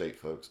out the update,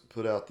 folks.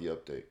 Put out the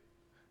update.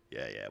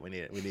 Yeah, we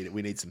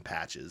need some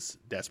patches.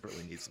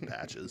 Desperately need some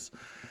patches.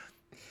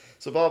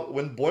 So, Bob,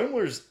 when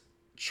Boimler's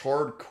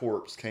charred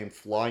corpse came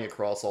flying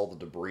across all the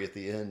debris at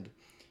the end,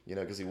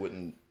 because he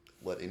wouldn't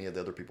let any of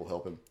the other people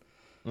help him,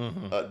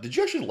 did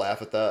you actually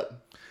laugh at that?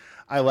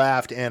 I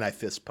laughed and I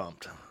fist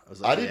pumped.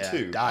 I did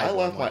too. I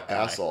laughed my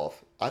ass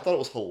off. I thought it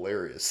was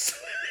hilarious.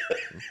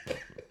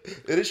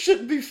 And it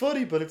shouldn't be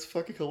funny, but it's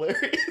fucking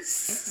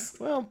hilarious.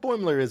 Well,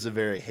 Boimler is a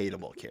very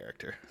hateable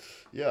character.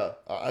 Yeah,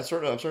 I'm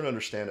starting to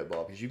understand it,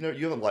 Bob, because you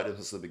haven't liked him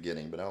since the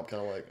beginning, but now I'm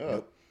kind of like, oh,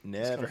 nope,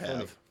 never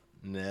have.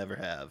 Never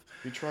have.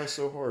 You try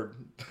so hard,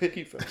 but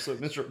you fail so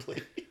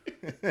miserably.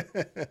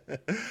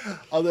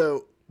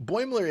 Although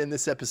Boimler in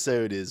this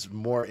episode is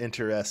more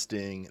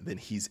interesting than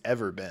he's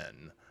ever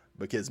been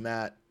because,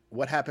 Matt,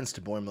 what happens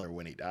to Boimler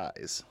when he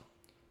dies?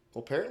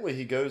 Well, apparently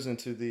he goes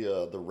into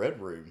the Red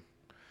Room.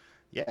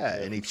 Yeah,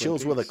 and he From Twin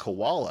chills with a Peaks.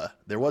 koala.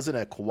 There wasn't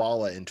a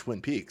koala in Twin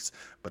Peaks,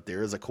 but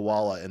there is a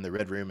koala in the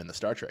Red Room in the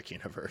Star Trek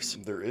universe.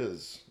 There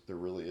is. There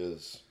really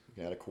is. You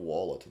can add a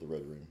koala to the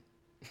Red Room.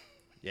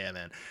 Yeah,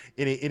 man.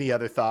 Any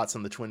other thoughts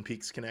on the Twin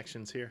Peaks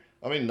connections here?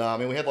 I mean, nah. I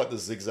mean, we had like the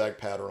zigzag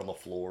pattern on the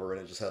floor,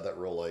 and it just had that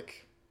real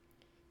like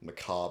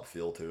macabre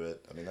feel to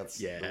it. I mean,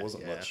 there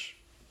wasn't much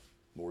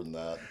more than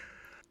that.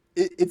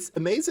 It's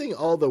amazing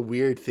all the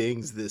weird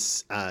things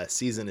this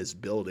season is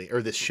building,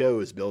 or this show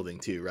is building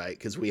too, right?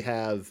 Because we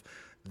have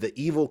the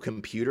evil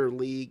computer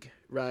league,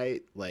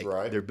 right? Like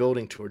Right. they're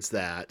building towards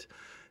that.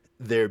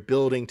 They're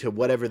building to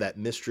whatever that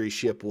mystery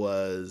ship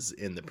was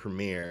in the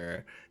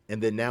premiere,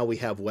 and then now we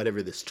have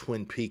whatever this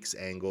Twin Peaks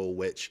angle,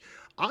 which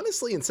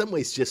honestly, in some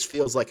ways, just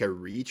feels like a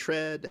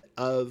retread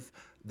of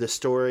the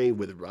story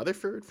with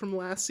Rutherford from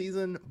last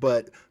season.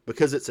 But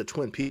because it's a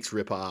Twin Peaks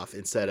ripoff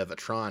instead of a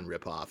Tron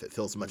ripoff, it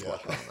feels much more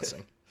Yeah.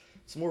 promising.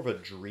 It's more of a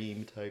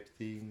dream type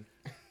theme.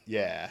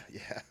 Yeah,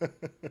 yeah.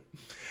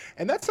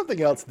 And that's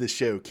something else this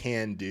show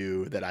can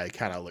do that I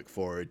kind of look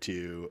forward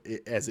to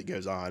as it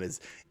goes on is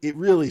it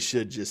really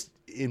should just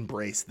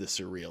embrace the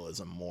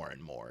surrealism more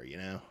and more, you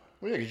know?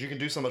 Well, yeah, because you can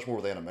do so much more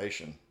with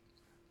animation.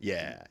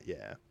 Yeah,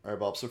 yeah. All right,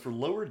 Bob. So for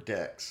Lower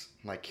Decks,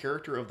 my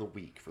character of the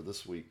week, for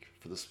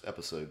this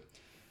episode,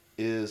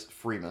 is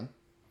Freeman.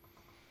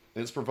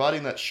 And it's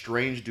providing that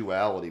strange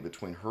duality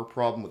between her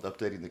problem with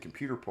updating the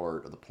computer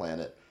part of the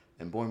planet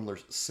and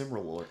Boimler's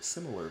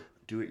similar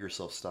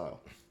do-it-yourself style.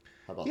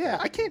 How about Yeah,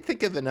 that? I can't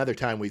think of another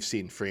time we've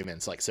seen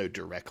Freeman's like so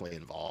directly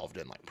involved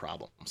in like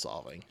problem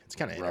solving. It's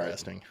kind of Right.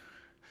 interesting.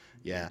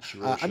 Yeah, She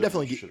really I'm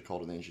definitely. should have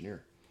called an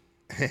engineer.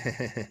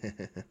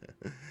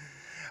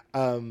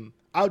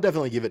 I'll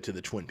definitely give it to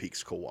the Twin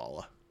Peaks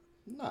koala.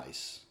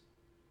 Nice.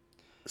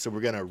 So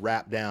we're gonna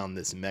wrap down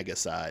this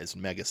mega-sized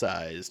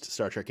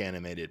Star Trek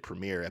animated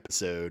premiere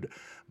episode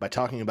by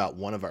talking about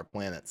one of our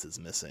planets is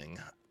missing.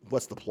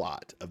 What's the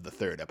plot of the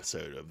third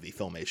episode of the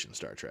Filmation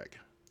Star Trek?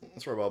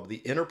 That's right, Bob.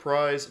 The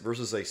Enterprise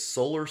versus a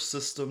solar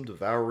system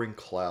devouring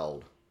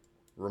cloud.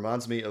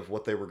 Reminds me of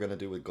what they were going to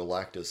do with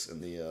Galactus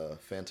in the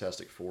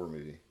Fantastic Four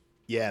movie.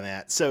 Yeah,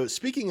 Matt. So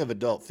speaking of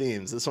adult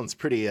themes, this one's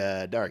pretty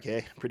dark,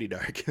 eh? Pretty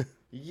dark.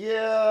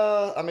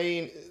 Yeah, I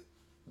mean,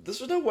 this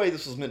was no way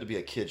this was meant to be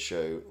a kid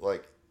show.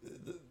 Like,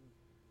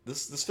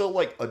 this felt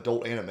like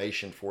adult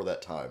animation for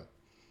that time.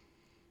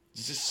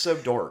 It's just so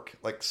dark.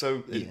 Like,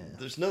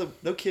 there's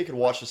no kid could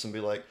watch this and be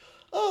like,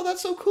 oh,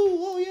 that's so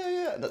cool. Oh, yeah,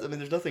 yeah. I mean,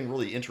 there's nothing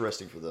really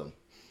interesting for them.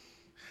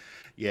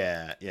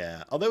 Yeah,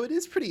 yeah. Although it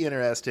is pretty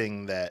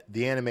interesting that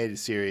the animated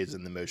series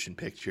and the motion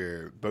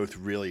picture both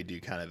really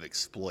do kind of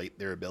exploit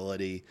their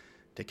ability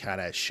to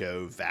kind of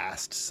show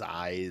vast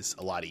size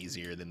a lot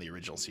easier than the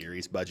original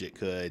series budget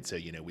could. So,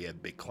 we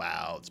have big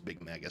clouds,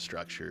 big mega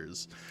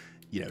structures,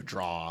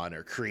 drawn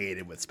or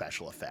created with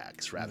special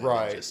effects rather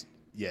Right. than just,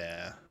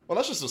 yeah. Well,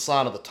 that's just a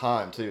sign of the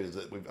time, too. Is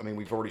that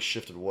we've already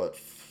shifted,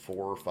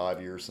 4 or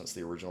 5 years since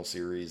the original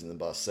series, and then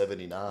by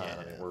 79,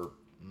 I mean, we're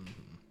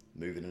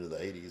moving into the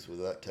 80s with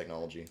that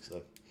technology.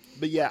 So,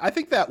 But yeah, I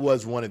think that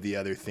was one of the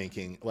other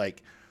thinking.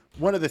 Like,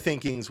 one of the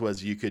thinkings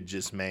was you could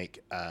just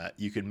make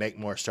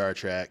more Star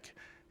Trek,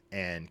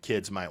 and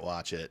kids might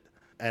watch it.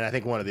 And I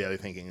think one of the other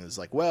thinking is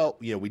like, well,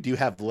 we do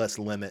have less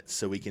limits,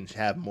 so we can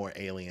have more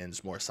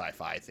aliens, more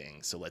sci-fi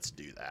things. So let's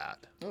do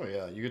that. oh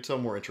yeah, you could tell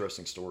more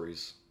interesting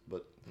stories,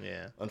 but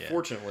Yeah.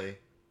 unfortunately,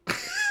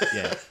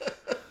 Yeah.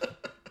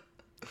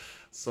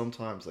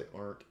 sometimes they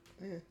aren't.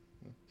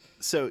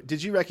 So,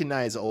 did you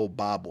recognize old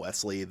Bob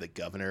Wesley, the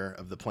governor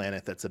of the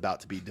planet that's about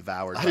to be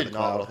devoured I by the did not.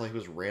 But I cloud? thought he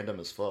was random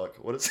as fuck.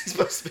 What is he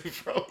supposed to be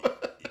from?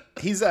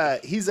 He's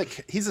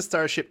a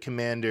starship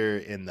commander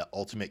in the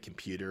Ultimate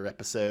Computer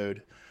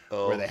episode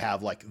where they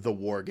have like the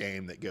war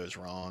game that goes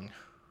wrong.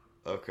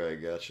 Okay,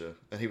 gotcha.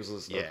 And he was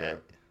this. Yeah. Okay.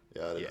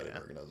 Yeah, I Yeah. didn't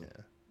recognize him.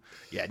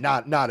 Yeah,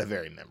 not a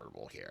very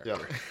memorable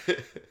character. Yeah.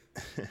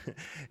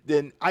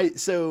 Then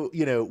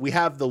we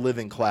have the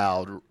living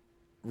cloud,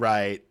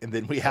 right? And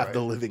then we have Right.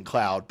 the living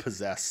cloud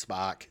possess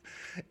Spock.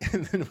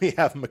 And then we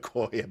have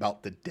McCoy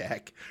about the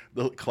deck,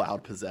 the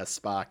cloud possess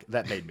Spock.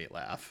 That made me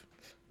laugh.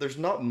 There's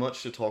not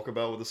much to talk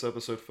about with this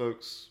episode,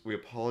 folks. We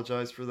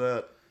apologize for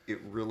that. It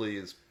really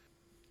is.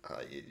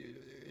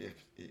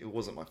 It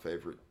wasn't my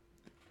favorite.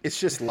 It's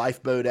just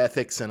lifeboat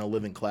ethics and a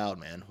living cloud,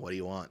 man. What do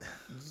you want?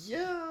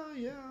 Yeah.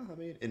 I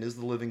mean, and is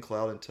the living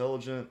cloud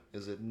intelligent?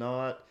 Is it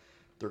not?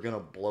 They're gonna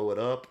blow it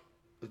up.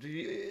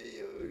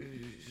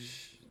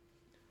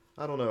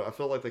 I don't know. I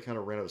felt like they kind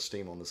of ran out of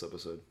steam on this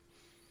episode.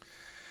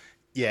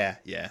 Yeah.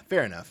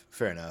 Fair enough.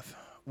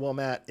 Well,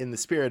 Matt, in the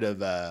spirit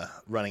of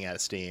running out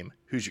of steam,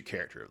 who's your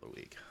character of the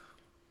week?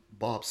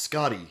 Bob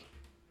Scotty.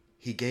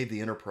 He gave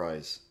the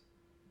Enterprise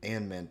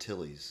and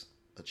Mantilles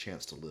a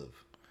chance to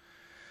live.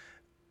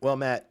 Well,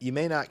 Matt, you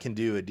may not can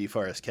do a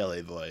DeForest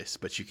Kelly voice,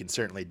 but you can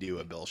certainly do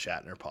a Bill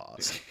Shatner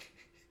pause.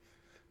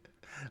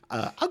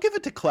 I'll give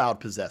it to Cloud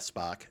possessed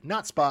Spock,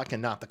 not Spock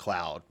and not the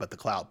Cloud, but the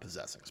Cloud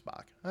possessing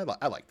Spock. I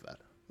liked that.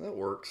 That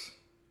works.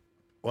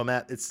 Well,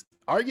 Matt, it's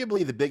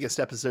arguably the biggest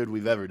episode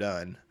we've ever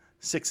done.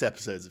 6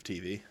 episodes of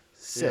TV.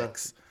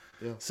 6.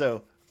 Yeah.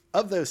 So,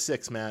 of those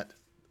 6, Matt,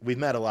 we've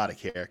met a lot of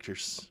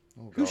characters.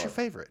 Oh, Who's God. your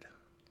favorite?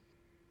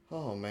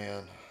 Oh,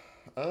 man.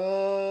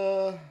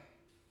 You're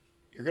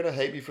going to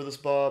hate me for this,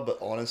 Bob, but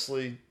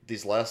honestly,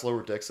 these last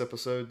Lower Decks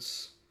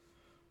episodes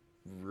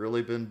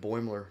really been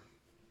Boimler.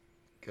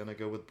 Gonna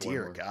go with Boimler.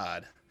 Dear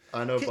God.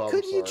 I know, Bob,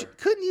 I'm sorry.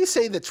 Couldn't you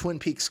say the Twin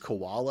Peaks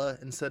koala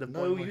instead of No,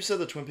 Boimler? you said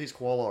the Twin Peaks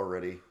koala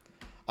already.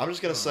 I'm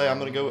just gonna say I'm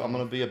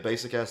gonna be a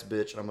basic ass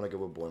bitch and I'm gonna go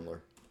with Boimler.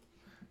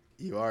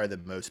 You are the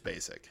most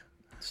basic.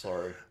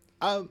 Sorry.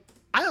 I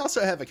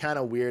also have a kind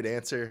of weird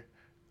answer.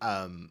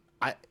 I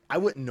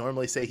wouldn't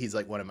normally say he's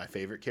like one of my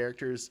favorite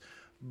characters,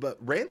 but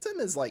Ransom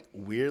is like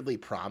weirdly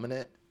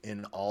prominent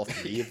in all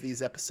 3 of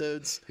these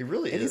episodes. He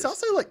really is. And he's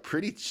also like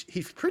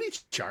he's pretty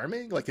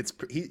charming. Like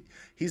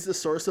he's the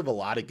source of a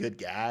lot of good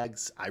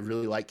gags. I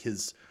really like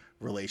his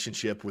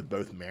relationship with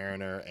both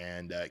Mariner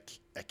and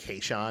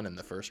Kayshawn in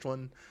the first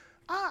one.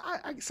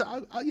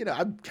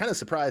 I'm kind of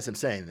surprised I'm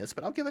saying this,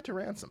 but I'll give it to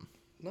Ransom.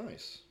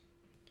 Nice.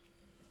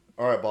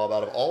 All right, Bob.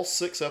 Out of all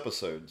 6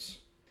 episodes,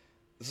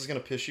 this is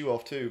gonna piss you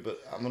off too, but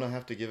I'm gonna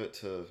have to give it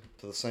to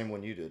the same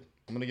one you did.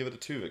 I'm gonna give it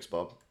to Tuvix,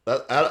 Bob.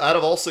 Out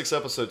of all 6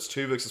 episodes,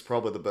 Tuvix is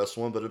probably the best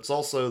one, but it's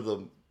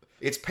also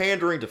it's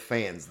pandering to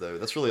fans though.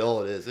 That's really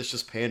all it is. It's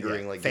just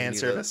pandering, like fan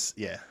service.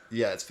 Yeah,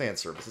 it's fan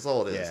service. That's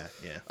all it is.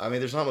 Yeah. I mean,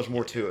 there's not much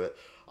more to it.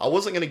 I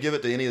wasn't gonna give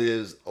it to any of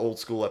those old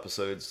school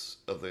episodes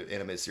of the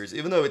animated series,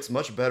 even though it's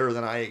much better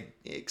than I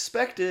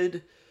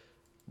expected.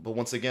 But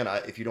once again,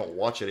 if you don't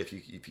watch it,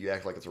 if you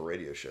act like it's a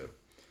radio show.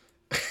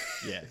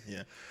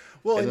 Yeah.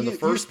 Well, and then the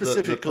first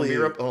specifically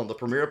the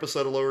premiere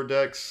episode of Lower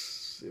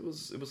Decks, it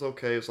was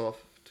okay. It was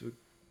off to.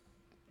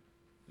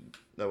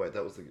 No wait,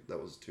 that was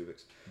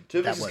Tuvix.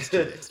 Tuvix was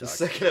good. The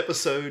second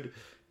episode,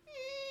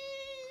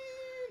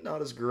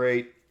 not as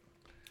great.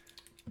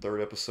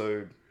 Third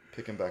episode,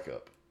 picking back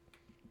up.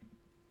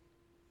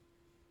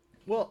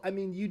 Well, I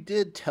mean, you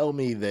did tell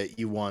me that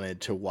you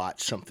wanted to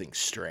watch something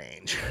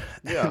strange.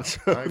 Yeah, so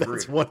I agree.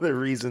 That's one of the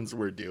reasons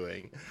we're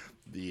doing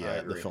the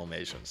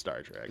Filmation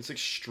Star Trek. It's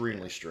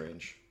extremely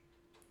strange.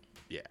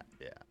 Yeah.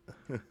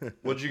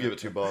 What did you give it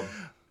to, Bob?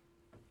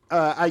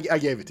 I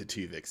gave it to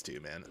Tuvix too,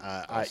 man.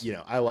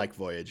 Awesome. I like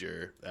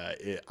Voyager.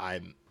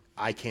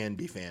 I can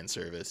be fan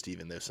serviced,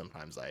 even though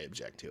sometimes I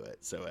object to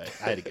it. So I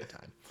had a good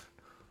time.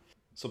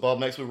 So, Bob,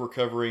 next week we're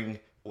covering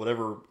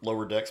whatever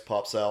Lower Decks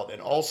pops out,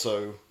 and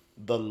also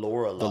the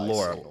Lorelei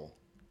signal.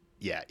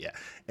 Yeah.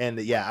 And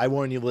I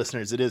warn you,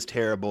 listeners, it is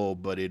terrible,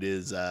 but it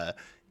is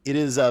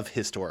of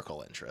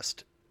historical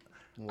interest.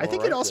 Well, I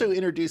think it also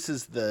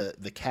introduces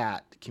the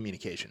cat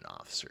communication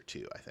officer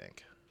too, I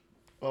think.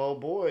 Oh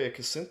boy, a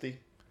Cassinthe.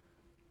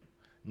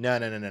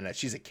 No.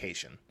 She's a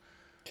Cation.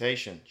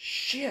 Cation.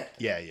 Shit.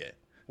 Yeah.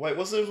 Wait,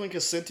 what's the difference between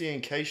Cassinthe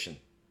and Cation?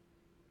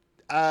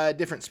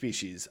 Different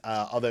species.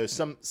 Although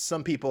some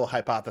people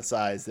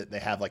hypothesize that they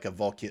have like a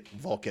Vulcan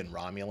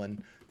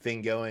Romulan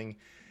thing going.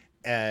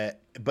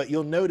 But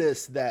you'll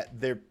notice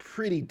that they're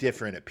pretty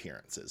different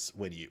appearances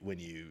when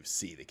you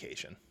see the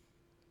Cation.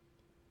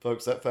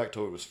 Folks, that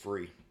factoid was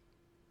free.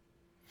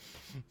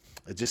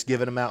 Just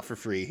giving them out for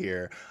free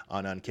here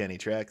on Uncanny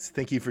Treks.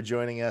 Thank you for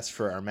joining us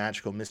for our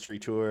magical mystery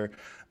tour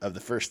of the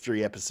first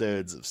 3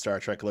 episodes of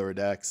Star Trek Lower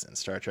Decks and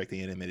Star Trek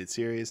the Animated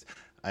Series.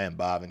 I am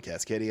Bob in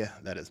Cascadia.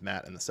 That is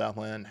Matt in the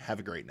Southland. Have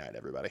a great night,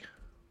 everybody.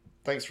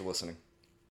 Thanks for listening.